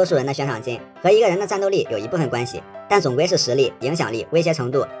绝大多数人的悬赏金和一个人的战斗力有一部分关系，但总归是实力、影响力、威胁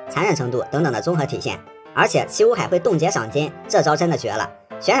程度、残忍程度等等的综合体现。而且七武海会冻结赏金，这招真的绝了。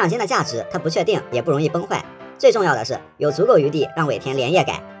悬赏金的价值它不确定，也不容易崩坏。最重要的是有足够余地让尾田连夜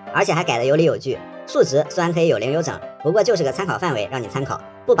改，而且还改得有理有据。数值虽然可以有零有整，不过就是个参考范围，让你参考，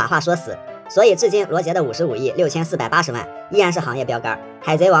不把话说死。所以至今罗杰的55亿6480万依然是行业标杆，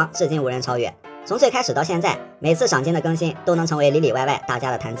海贼王至今无人超越。从最开始到现在，每次赏金的更新都能成为里里外外大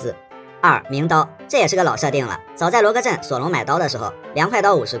家的谈资。2. 名刀，这也是个老设定了。早在罗格镇索隆买刀的时候，2块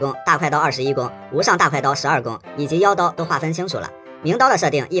刀50弓，大块刀21弓，无上大块刀12弓，以及腰刀都划分清楚了。名刀的设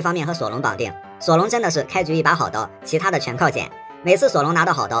定一方面和索隆绑定，索隆真的是开局一把好刀，其他的全靠捡。每次索隆拿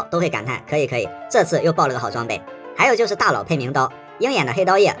到好刀都会感叹可以，这次又爆了个好装备。还有就是大佬配名刀，鹰眼的黑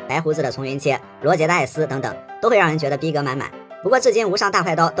刀叶，白胡子的从云切，罗杰的艾斯等等，都会让人觉得逼格满满。不过至今无上大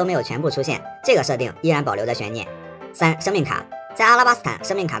块刀都没有全部出现，这个设定依然保留着悬念。3. 生命卡，在阿拉巴斯坦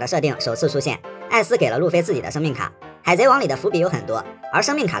生命卡的设定首次出现，艾斯给了路飞自己的生命卡。海贼王里的伏笔有很多，而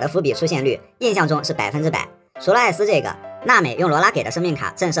生命卡的伏笔出现率印象中是100%。除了艾斯这个，娜美用罗拉给的生命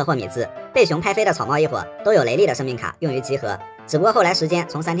卡震慑霍米兹，被熊拍飞的草帽一伙都有雷利的生命卡用于集合，只不过后来时间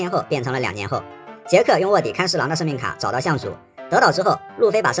从3天后变成了2年后。杰克用卧底看侍郎的生命卡找到相主，得到之后，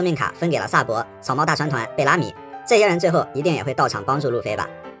路飞把生命卡分给了萨博、草帽大船团、贝拉米，这些人最后一定也会到场帮助路飞吧。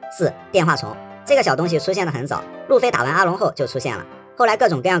4. 电话虫，这个小东西出现的很早，路飞打完阿龙后就出现了，后来各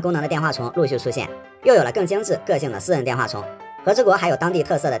种各样功能的电话虫陆续出现，又有了更精致个性的私人电话虫。和之国还有当地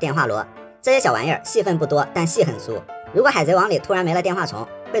特色的电话罗，这些小玩意儿戏份不多，但戏很足。如果海贼王里突然没了电话虫，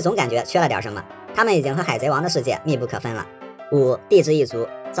会总感觉缺了点什么，他们已经和海贼王的世界密不可分了。5. 地质一族，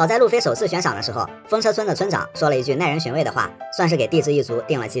早在路飞首次悬赏的时候，风车村的村长说了一句耐人寻味的话，算是给地质一族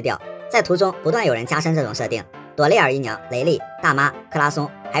定了基调。在途中不断有人加深这种设定，朵莉尔姨娘、雷利、大妈、克拉松，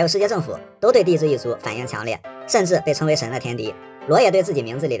还有世界政府都对地质一族反应强烈，甚至被称为神的天敌。罗也对自己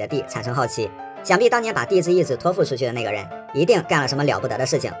名字里的地产生好奇，想必当年把地质意志托付出去的那个人，一定干了什么了不得的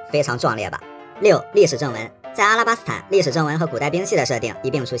事情，非常壮烈吧。6. 历史正文，在阿拉巴斯坦，历史正文和古代兵器的设定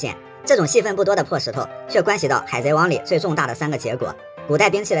一并出现，这种戏份不多的破石头，却关系到海贼王里最重大的3个结果：古代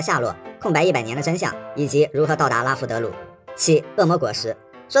兵器的下落、空白100年的真相，以及如何到达拉福德鲁。7. 恶魔果实，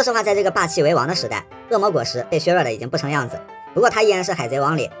说实话，在这个霸气为王的时代，恶魔果实被削弱的已经不成样子，不过它依然是海贼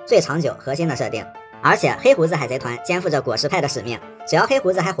王里最长久核心的设定。而且黑胡子海贼团肩负着果实派的使命，只要黑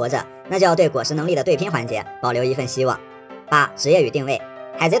胡子还活着，那就要对果实能力的对拼环节保留一份希望。8. 职业与定位，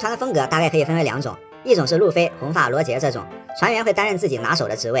海贼团的风格大概可以分为2种，一种是路飞、红发、罗杰这种船员会担任自己拿手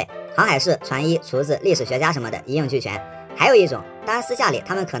的职位，航海士、船医、厨子、历史学家什么的一应俱全；还有一种，当然私下里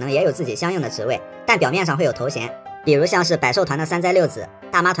他们可能也有自己相应的职位，但表面上会有头衔，比如像是百兽团的3灾6子、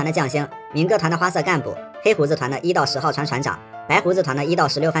大妈团的将星、民歌团的花色干部、黑胡子团的1到10号船船长、白胡子团的1到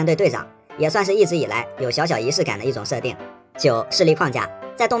16番队队长，也算是一直以来有小小仪式感的一种设定。9. 势力框架，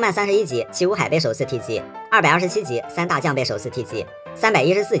在动漫31集七武海被首次提及，227集3大将被首次提及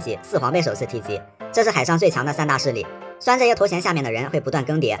，314集4皇被首次提及，这是海上最强的3大势力。虽然这些头衔下面的人会不断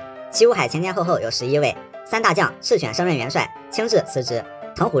更迭，七武海前后有11位，3大将赤犬升任元帅，青雉辞职，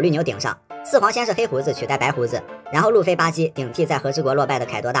藤虎绿牛顶上，4皇先是黑胡子取代白胡子，然后路飞巴基顶替在和之国落败的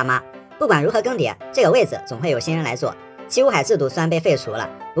凯多大妈。不管如何更迭，这个位子总会有新人来做。七武海制度虽然被废除了，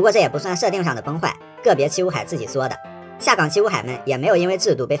不过这也不算设定上的崩坏，个别七武海自己作的。下岗七武海们也没有因为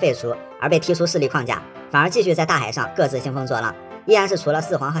制度被废除而被踢出势力框架，反而继续在大海上各自兴风作浪，依然是除了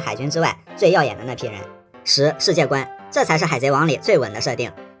4皇和海军之外最耀眼的那批人。10. 世界观，这才是海贼王里最稳的设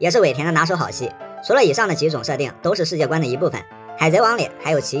定，也是尾田的拿手好戏。除了以上的几种设定都是世界观的一部分，海贼王里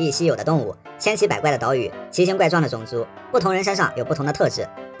还有奇异稀有的动物，千奇百怪的岛屿，奇形怪状的种族，不同人身上有不同的特质，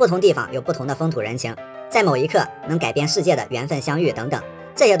不同地方有不同的风土人情，在某一刻能改变世界的缘分相遇等等，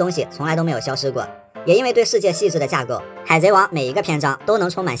这些东西从来都没有消失过。也因为对世界细致的架构，海贼王每一个篇章都能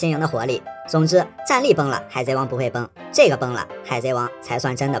充满新颖的活力。总之，战力崩了，海贼王不会崩，这个崩了，海贼王才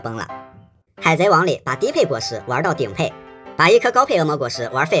算真的崩了。海贼王里把低配果实玩到顶配，把一颗高配恶魔果实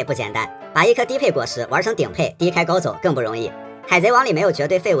玩废不简单，把一颗低配果实玩成顶配，低开高走更不容易。海贼王里没有绝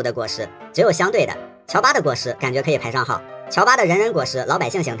对废物的果实，只有相对的。乔巴的果实感觉可以排上号，乔巴的人人果实老百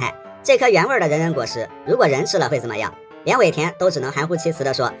姓形态，这颗原味的人人果实，如果人吃了会怎么样？连尾田都只能含糊其辞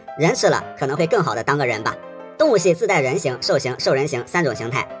地说，人吃了可能会更好的当个人吧。动物系自带人形、兽形、兽人形3种形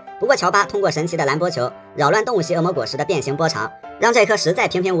态，不过乔巴通过神奇的蓝波球扰乱动物系恶魔果实的变形波长，让这颗实在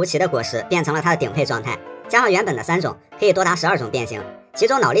平平无奇的果实变成了它的顶配状态，加上原本的3种，可以多达12种变形，其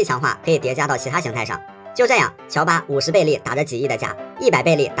中脑力强化可以叠加到其他形态上。就这样，乔巴50倍力打着几亿的架，100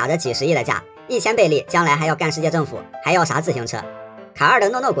倍力打着几十亿的架，1000倍力将来还要干世界政府，还要啥自行车？卡2的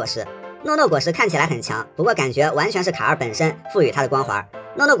诺诺果实，诺诺果实看起来很强，不过感觉完全是卡2本身赋予它的光环。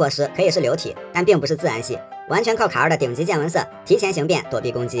诺诺果实可以是流体，但并不是自然系，完全靠卡2的顶级见闻色提前形变躲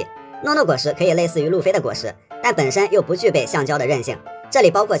避攻击。诺诺果实可以类似于路飞的果实，但本身又不具备橡胶的韧性，这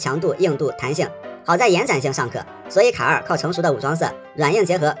里包括强度、硬度、弹性。好在延展性尚可，所以卡尔靠成熟的武装色软硬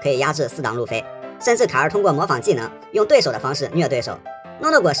结合可以压制4档路飞，甚至卡尔通过模仿技能用对手的方式虐对手。诺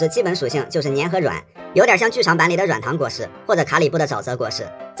诺果实基本属性就是黏和软，有点像剧场版里的软糖果实或者卡里布的沼泽果实。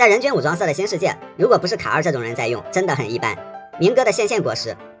在人均武装色的新世界，如果不是卡尔这种人在用，真的很一般。明哥的线果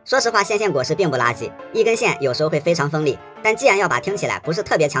实，说实话，线果实并不垃圾，一根线有时候会非常锋利，但既然要把听起来不是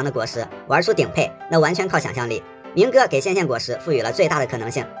特别强的果实玩出顶配，那完全靠想象力。明哥给线果实赋予了最大的可能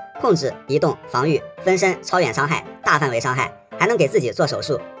性，控制、移动、防御、分身、超远伤害、大范围伤害，还能给自己做手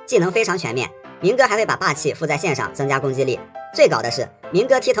术，技能非常全面。明哥还会把霸气附在线上，增加攻击力。最搞的是，明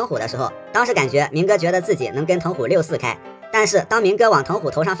哥踢藤虎的时候，当时感觉明哥觉得自己能跟藤虎6-4开，但是当明哥往藤虎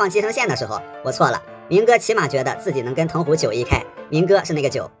头上放寄生线的时候，我错了，明哥起码觉得自己能跟藤虎9-1开，明哥是那个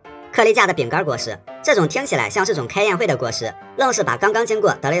9。克利架的饼干果实，这种听起来像是种开宴会的果实，愣是把刚刚经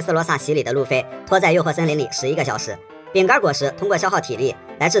过德雷斯罗萨洗礼的路飞拖在诱惑森林里11个小时。饼干果实通过消耗体力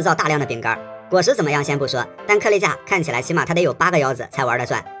来制造大量的饼干，果实怎么样先不说，但克利架看起来起码他得有8个腰子才玩得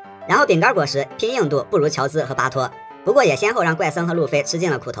转。然后饼干果实拼硬度不如乔兹和巴托，不过也先后让怪僧和路飞吃尽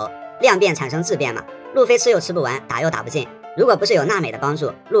了苦头，量变产生质变嘛，路飞吃又吃不完，打又打不进，如果不是有娜美的帮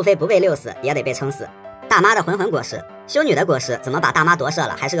助，路飞不被溜死也得被撑死。大妈的魂魂果实，修女的果实怎么把大妈夺舍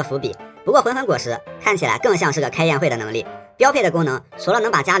了还是个伏笔，不过魂魂果实看起来更像是个开宴会的能力，标配的功能除了能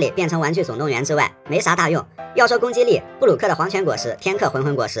把家里变成玩具总动员之外没啥大用。要说攻击力，布鲁克的黄泉果实、天克魂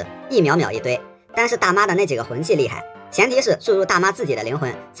魂果实一秒秒一堆，但是大妈的那几个魂技厉害，前提是注入大妈自己的灵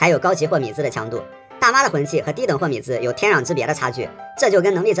魂才有高级霍米兹的强度，大妈的魂技和低等霍米兹有天壤之别的差距，这就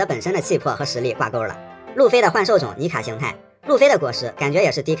跟能力者本身的气魄和实力挂钩了。路飞的幻兽种尼卡形态，路飞的果实感觉也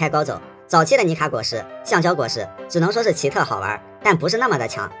是低开高走，早期的尼卡果实、橡胶果实只能说是奇特好玩，但不是那么的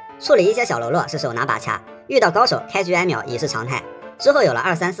强，处理一些小喽啰是手拿把掐，遇到高手开局挨秒已是常态。之后有了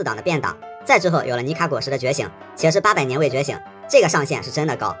2、3、4档的变档，再之后有了尼卡果实的觉醒，且是800年未觉醒，这个上限是真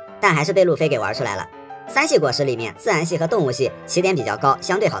的高，但还是被路飞给玩出来了。3系果实里面，自然系和动物系起点比较高，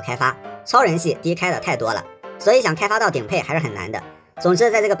相对好开发，超人系低开的太多了，所以想开发到顶配还是很难的。总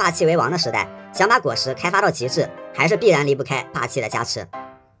之，在这个霸气为王的时代，想把果实开发到极致，还是必然离不开霸气的加持。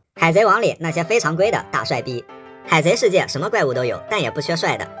海贼王里那些非常规的大帅逼，海贼世界什么怪物都有，但也不缺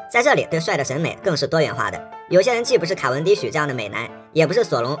帅的，在这里对帅的审美更是多元化的。有些人既不是卡文迪许这样的美男，也不是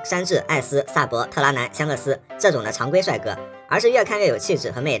索隆、山治、艾斯、萨博、特拉南、香克斯这种的常规帅哥，而是越看越有气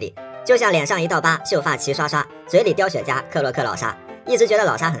质和魅力，就像脸上一道疤，秀发齐刷刷，嘴里叼雪茄，克洛克老沙，一直觉得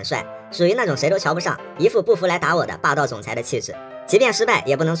老沙很帅，属于那种谁都瞧不上，一副不服来打我的霸道总裁的气质。即便失败，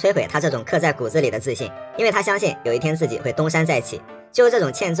也不能摧毁他这种刻在骨子里的自信，因为他相信有一天自己会东山再起，就是这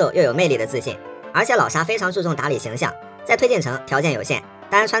种欠揍又有魅力的自信。而且老沙非常注重打理形象，在推进城条件有限，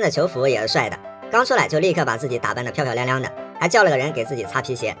当然穿着囚服也是帅的，刚出来就立刻把自己打扮得漂漂亮亮的，还叫了个人给自己擦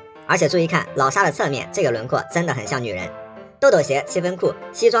皮鞋。而且注意看老沙的侧面，这个轮廓真的很像女人。豆豆鞋7分裤，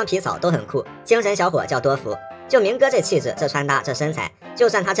西装皮草都很酷，精神小伙叫多福。就明哥这气质、这穿搭、这身材，就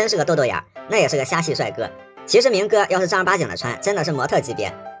算他真是个豆豆眼，那也是个虾系帅哥。其实明哥要是正儿八经的穿，真的是模特级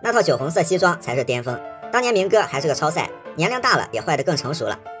别，那套酒红色西装才是巅峰。当年明哥还是个超赛，年龄大了也坏得更成熟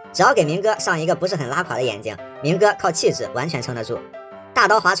了，只要给明哥上一个不是很拉垮的眼睛，明哥靠气质完全撑得住。大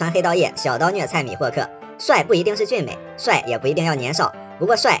刀划船黑刀叶，小刀虐菜米霍克，帅不一定是俊美，帅也不一定要年少，不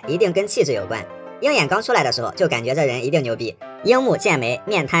过帅一定跟气质有关。鹰眼刚出来的时候就感觉这人一定牛逼，樱木剑眉，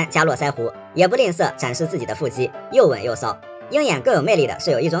面瘫加络腮胡，也不吝啬展示自己的腹肌，又稳又骚。鹰眼更有魅力的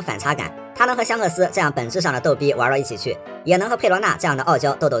是有一种反差感，他能和香克斯这样本质上的逗逼玩到一起去，也能和佩罗娜这样的傲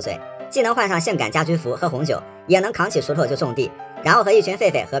娇斗斗嘴，既能换上性感家居服喝红酒，也能扛起锄头就种地，然后和一群狒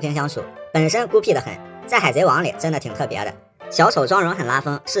狒和平相处，本身孤僻的很，在海贼王里真的挺特别的。小丑妆容很拉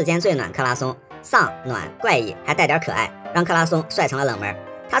风，世间最暖克拉松，丧暖怪异还带点可爱，让克拉松帅成了冷门。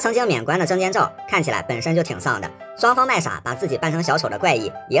他曾经免关的证件照看起来本身就挺丧的，双方卖傻把自己扮成小丑的怪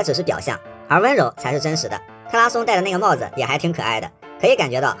异也只是表象，而温柔才是真实的。克拉松戴的那个帽子也还挺可爱的，可以感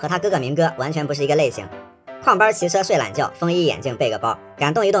觉到和他哥哥明哥完全不是一个类型。矿班骑车睡懒觉，风衣眼镜背个包，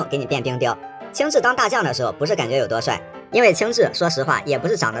敢动一动给你变冰雕。青雉当大将的时候不是感觉有多帅，因为青雉说实话也不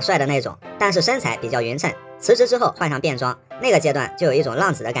是长得帅的那种，但是身材比较匀称。辞职之后换上便装，那个阶段就有一种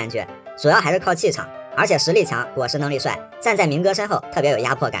浪子的感觉，主要还是靠气场，而且实力强，果实能力帅，站在明哥身后特别有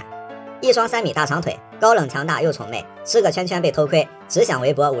压迫感。一双3米大长腿，高冷强大又宠媚，吃个圈圈被偷窥，只想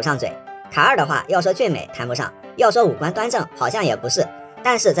围脖捂上嘴。卡尔的话要说俊美谈不上，要说五官端正好像也不是，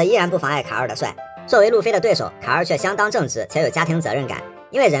但是这依然不妨碍卡尔的帅。作为路飞的对手，卡尔却相当正直且有家庭责任感，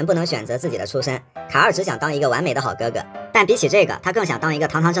因为人不能选择自己的出身，卡尔只想当一个完美的好哥哥，但比起这个他更想当一个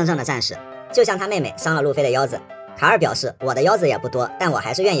堂堂正正的战士。就像他妹妹伤了路飞的腰子，卡尔表示我的腰子也不多，但我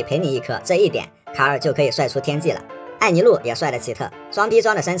还是愿意赔你一颗，这一点卡尔就可以帅出天际了。艾尼路也帅得奇特，装逼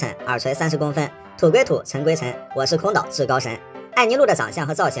装的深沉，耳垂30公分，土归土，尘归尘，我是空岛至高神。艾尼路的长相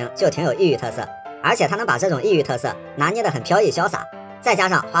和造型就挺有异域特色，而且他能把这种异域特色拿捏得很飘逸潇洒，再加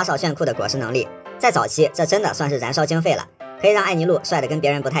上花哨炫酷的果实能力，在早期这真的算是燃烧经费了，可以让艾尼路帅得跟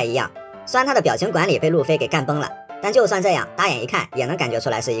别人不太一样。虽然他的表情管理被路飞给干崩了，但就算这样，打眼一看也能感觉出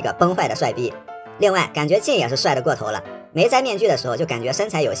来是一个崩坏的帅逼。另外，感觉劲也是帅得过头了，没摘面具的时候就感觉身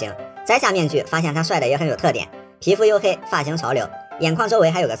材有型，摘下面具发现他帅得也很有特点，皮肤黝黑，发型潮流，眼眶周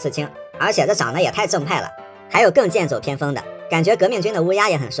围还有个刺青，而且这长得也太正派了。还有更剑走偏锋的，感觉革命军的乌鸦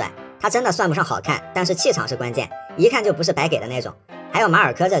也很帅，他真的算不上好看，但是气场是关键，一看就不是白给的那种。还有马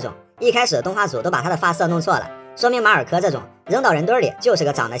尔科这种，一开始动画组都把他的发色弄错了，说明马尔科这种扔到人堆里就是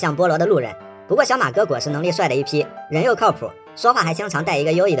个长得像菠萝的路人。不过小马哥果实能力帅的一批，人又靠谱，说话还经常带一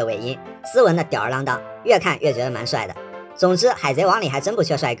个优异的尾音，斯文的吊儿郎当，越看越觉得蛮帅的。总之海贼王里还真不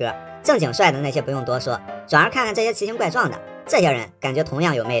缺帅哥，正经帅的那些不用多说，转而看看这些奇形怪状的，这些人感觉同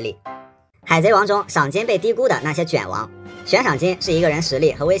样有魅力。海贼王中赏金被低估的那些卷王，悬赏金是一个人实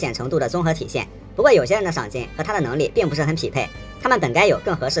力和危险程度的综合体现，不过有些人的赏金和他的能力并不是很匹配，他们本该有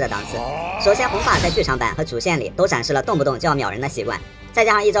更合适的档次。首先红发在剧场版和主线里都展示了动不动就要秒人的习惯，再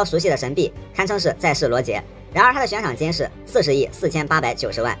加上一招熟悉的神臂，堪称是在世罗杰。然而他的悬赏金是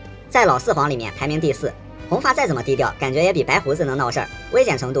40.4890亿，在老四皇里面排名第4。红发再怎么低调，感觉也比白胡子能闹事儿，危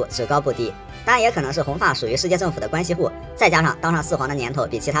险程度只高不低。当然也可能是红发属于世界政府的关系户，再加上当上四皇的年头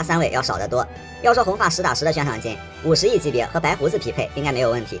比其他3位要少得多。要说红发实打实的悬赏金50亿级别和白胡子匹配应该没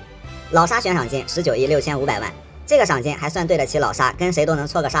有问题。老沙悬赏金19.65亿，这个赏金还算对得起老沙跟谁都能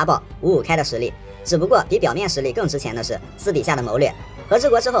搓个沙包55开的实力，只不过比表面实力更值钱的是私底下的谋略。和之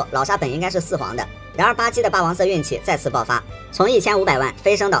国之后，老沙本应该是四皇的，然而巴基的霸王色运气再次爆发，从1500万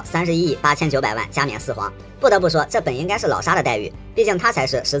飞升到31.89亿加冕四皇。不得不说，这本应该是老沙的待遇，毕竟他才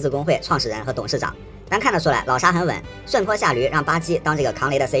是十字工会创始人和董事长。但看得出来，老沙很稳，顺坡下驴，让巴基当这个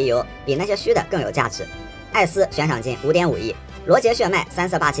扛雷的 CEO， 比那些虚的更有价值。艾斯悬赏金5.5亿，罗杰血脉3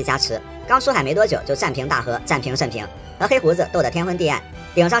色霸气加持，刚出海没多久就战平大河，战平甚平，和黑胡子斗得天昏地暗，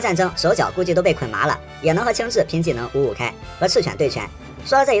顶上战争手脚估计都被捆麻了，也能和青雉拼技能55开，和赤犬对拳。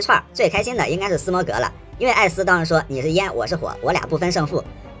说到这一串，最开心的应该是斯摩格了，因为艾斯当时说你是烟我是火，我俩不分胜负，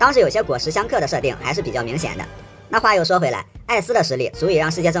当时有些果实相克的设定还是比较明显的。那话又说回来，艾斯的实力足以让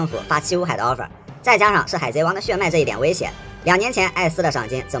世界政府发七武海的 offer， 再加上是海贼王的血脉这一点威胁，2年前艾斯的赏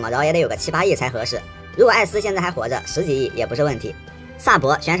金怎么着也得有个7、8亿才合适，如果艾斯现在还活着，10几亿也不是问题。萨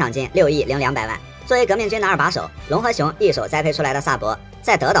博悬赏金6.02亿，作为革命军的2把手，龙和熊一手栽培出来的萨博，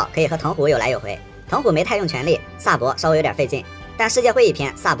在德岛可以和藤虎有来有回，藤虎没太用全力，萨博稍微有点费劲，但世界会议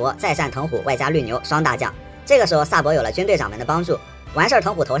篇萨博再战藤虎外加绿牛双大将，这个时候萨博有了军队长们的帮助，完事儿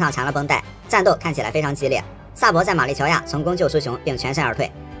藤虎头上缠了绷带，战斗看起来非常激烈。萨博在玛丽乔亚成功救出熊并全身而退。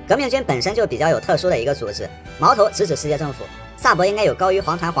革命军本身就比较有特殊的一个组织，矛头直指世界政府，萨博应该有高于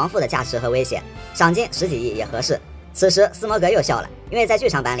皇团皇父的价值和威胁，赏金10几亿也合适。此时斯摩格又笑了，因为在剧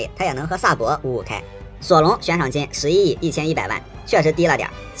场版里他也能和萨博55开。索隆悬赏金11.11亿，确实低了点。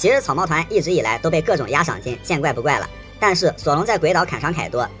其实草帽团一直以来都被各种压赏金，见怪不怪了。但是索隆在鬼岛砍伤凯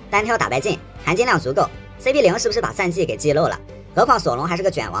多，单挑打败劲，含金量足够。CP0是不是把战绩给记漏了？何况索隆还是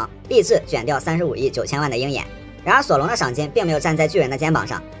个卷王，立志卷掉35.9亿的鹰眼。然而索隆的赏金并没有站在巨人的肩膀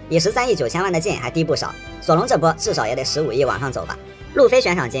上，比13.9亿的劲还低不少。索隆这波至少也得15亿往上走吧。路飞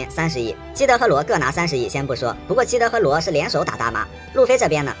悬赏金30亿，基德和罗各拿30亿先不说，不过基德和罗是联手打大妈。路飞这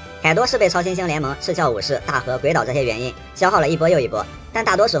边呢，凯多是被超新星联盟、赤鞘武士、大河、鬼岛这些原因消耗了一波又一波，但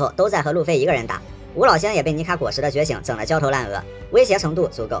大多时候都在和路飞一个人打。五老星也被尼卡果实的觉醒整得焦头烂额，威胁程度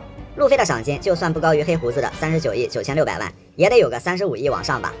足够。路飞的赏金就算不高于黑胡子的39.96亿，也得有个35亿往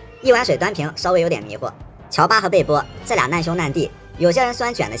上吧。一碗水端平稍微有点迷惑。乔巴和贝波这俩难兄难弟，有些人虽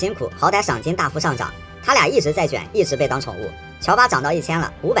然卷得辛苦，好歹赏金大幅上涨，他俩一直在卷，一直被当宠物。乔巴涨到1000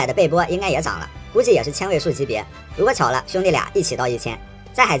了，500的贝波应该也涨了，估计也是千位数级别。如果巧了，兄弟俩一起到1000。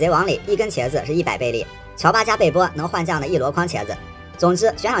在海贼王里，一根茄子是100倍利，乔巴加贝波能换这样的一箩筐茄子。总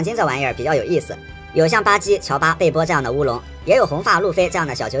之，悬赏金这玩意儿比较有意思，有像巴基、乔巴、贝波这样的乌龙，也有红发路飞这样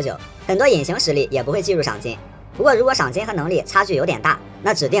的小九九，很多隐形实力也不会计入赏金。不过如果赏金和能力差距有点大，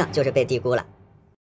那指定就是被低估了。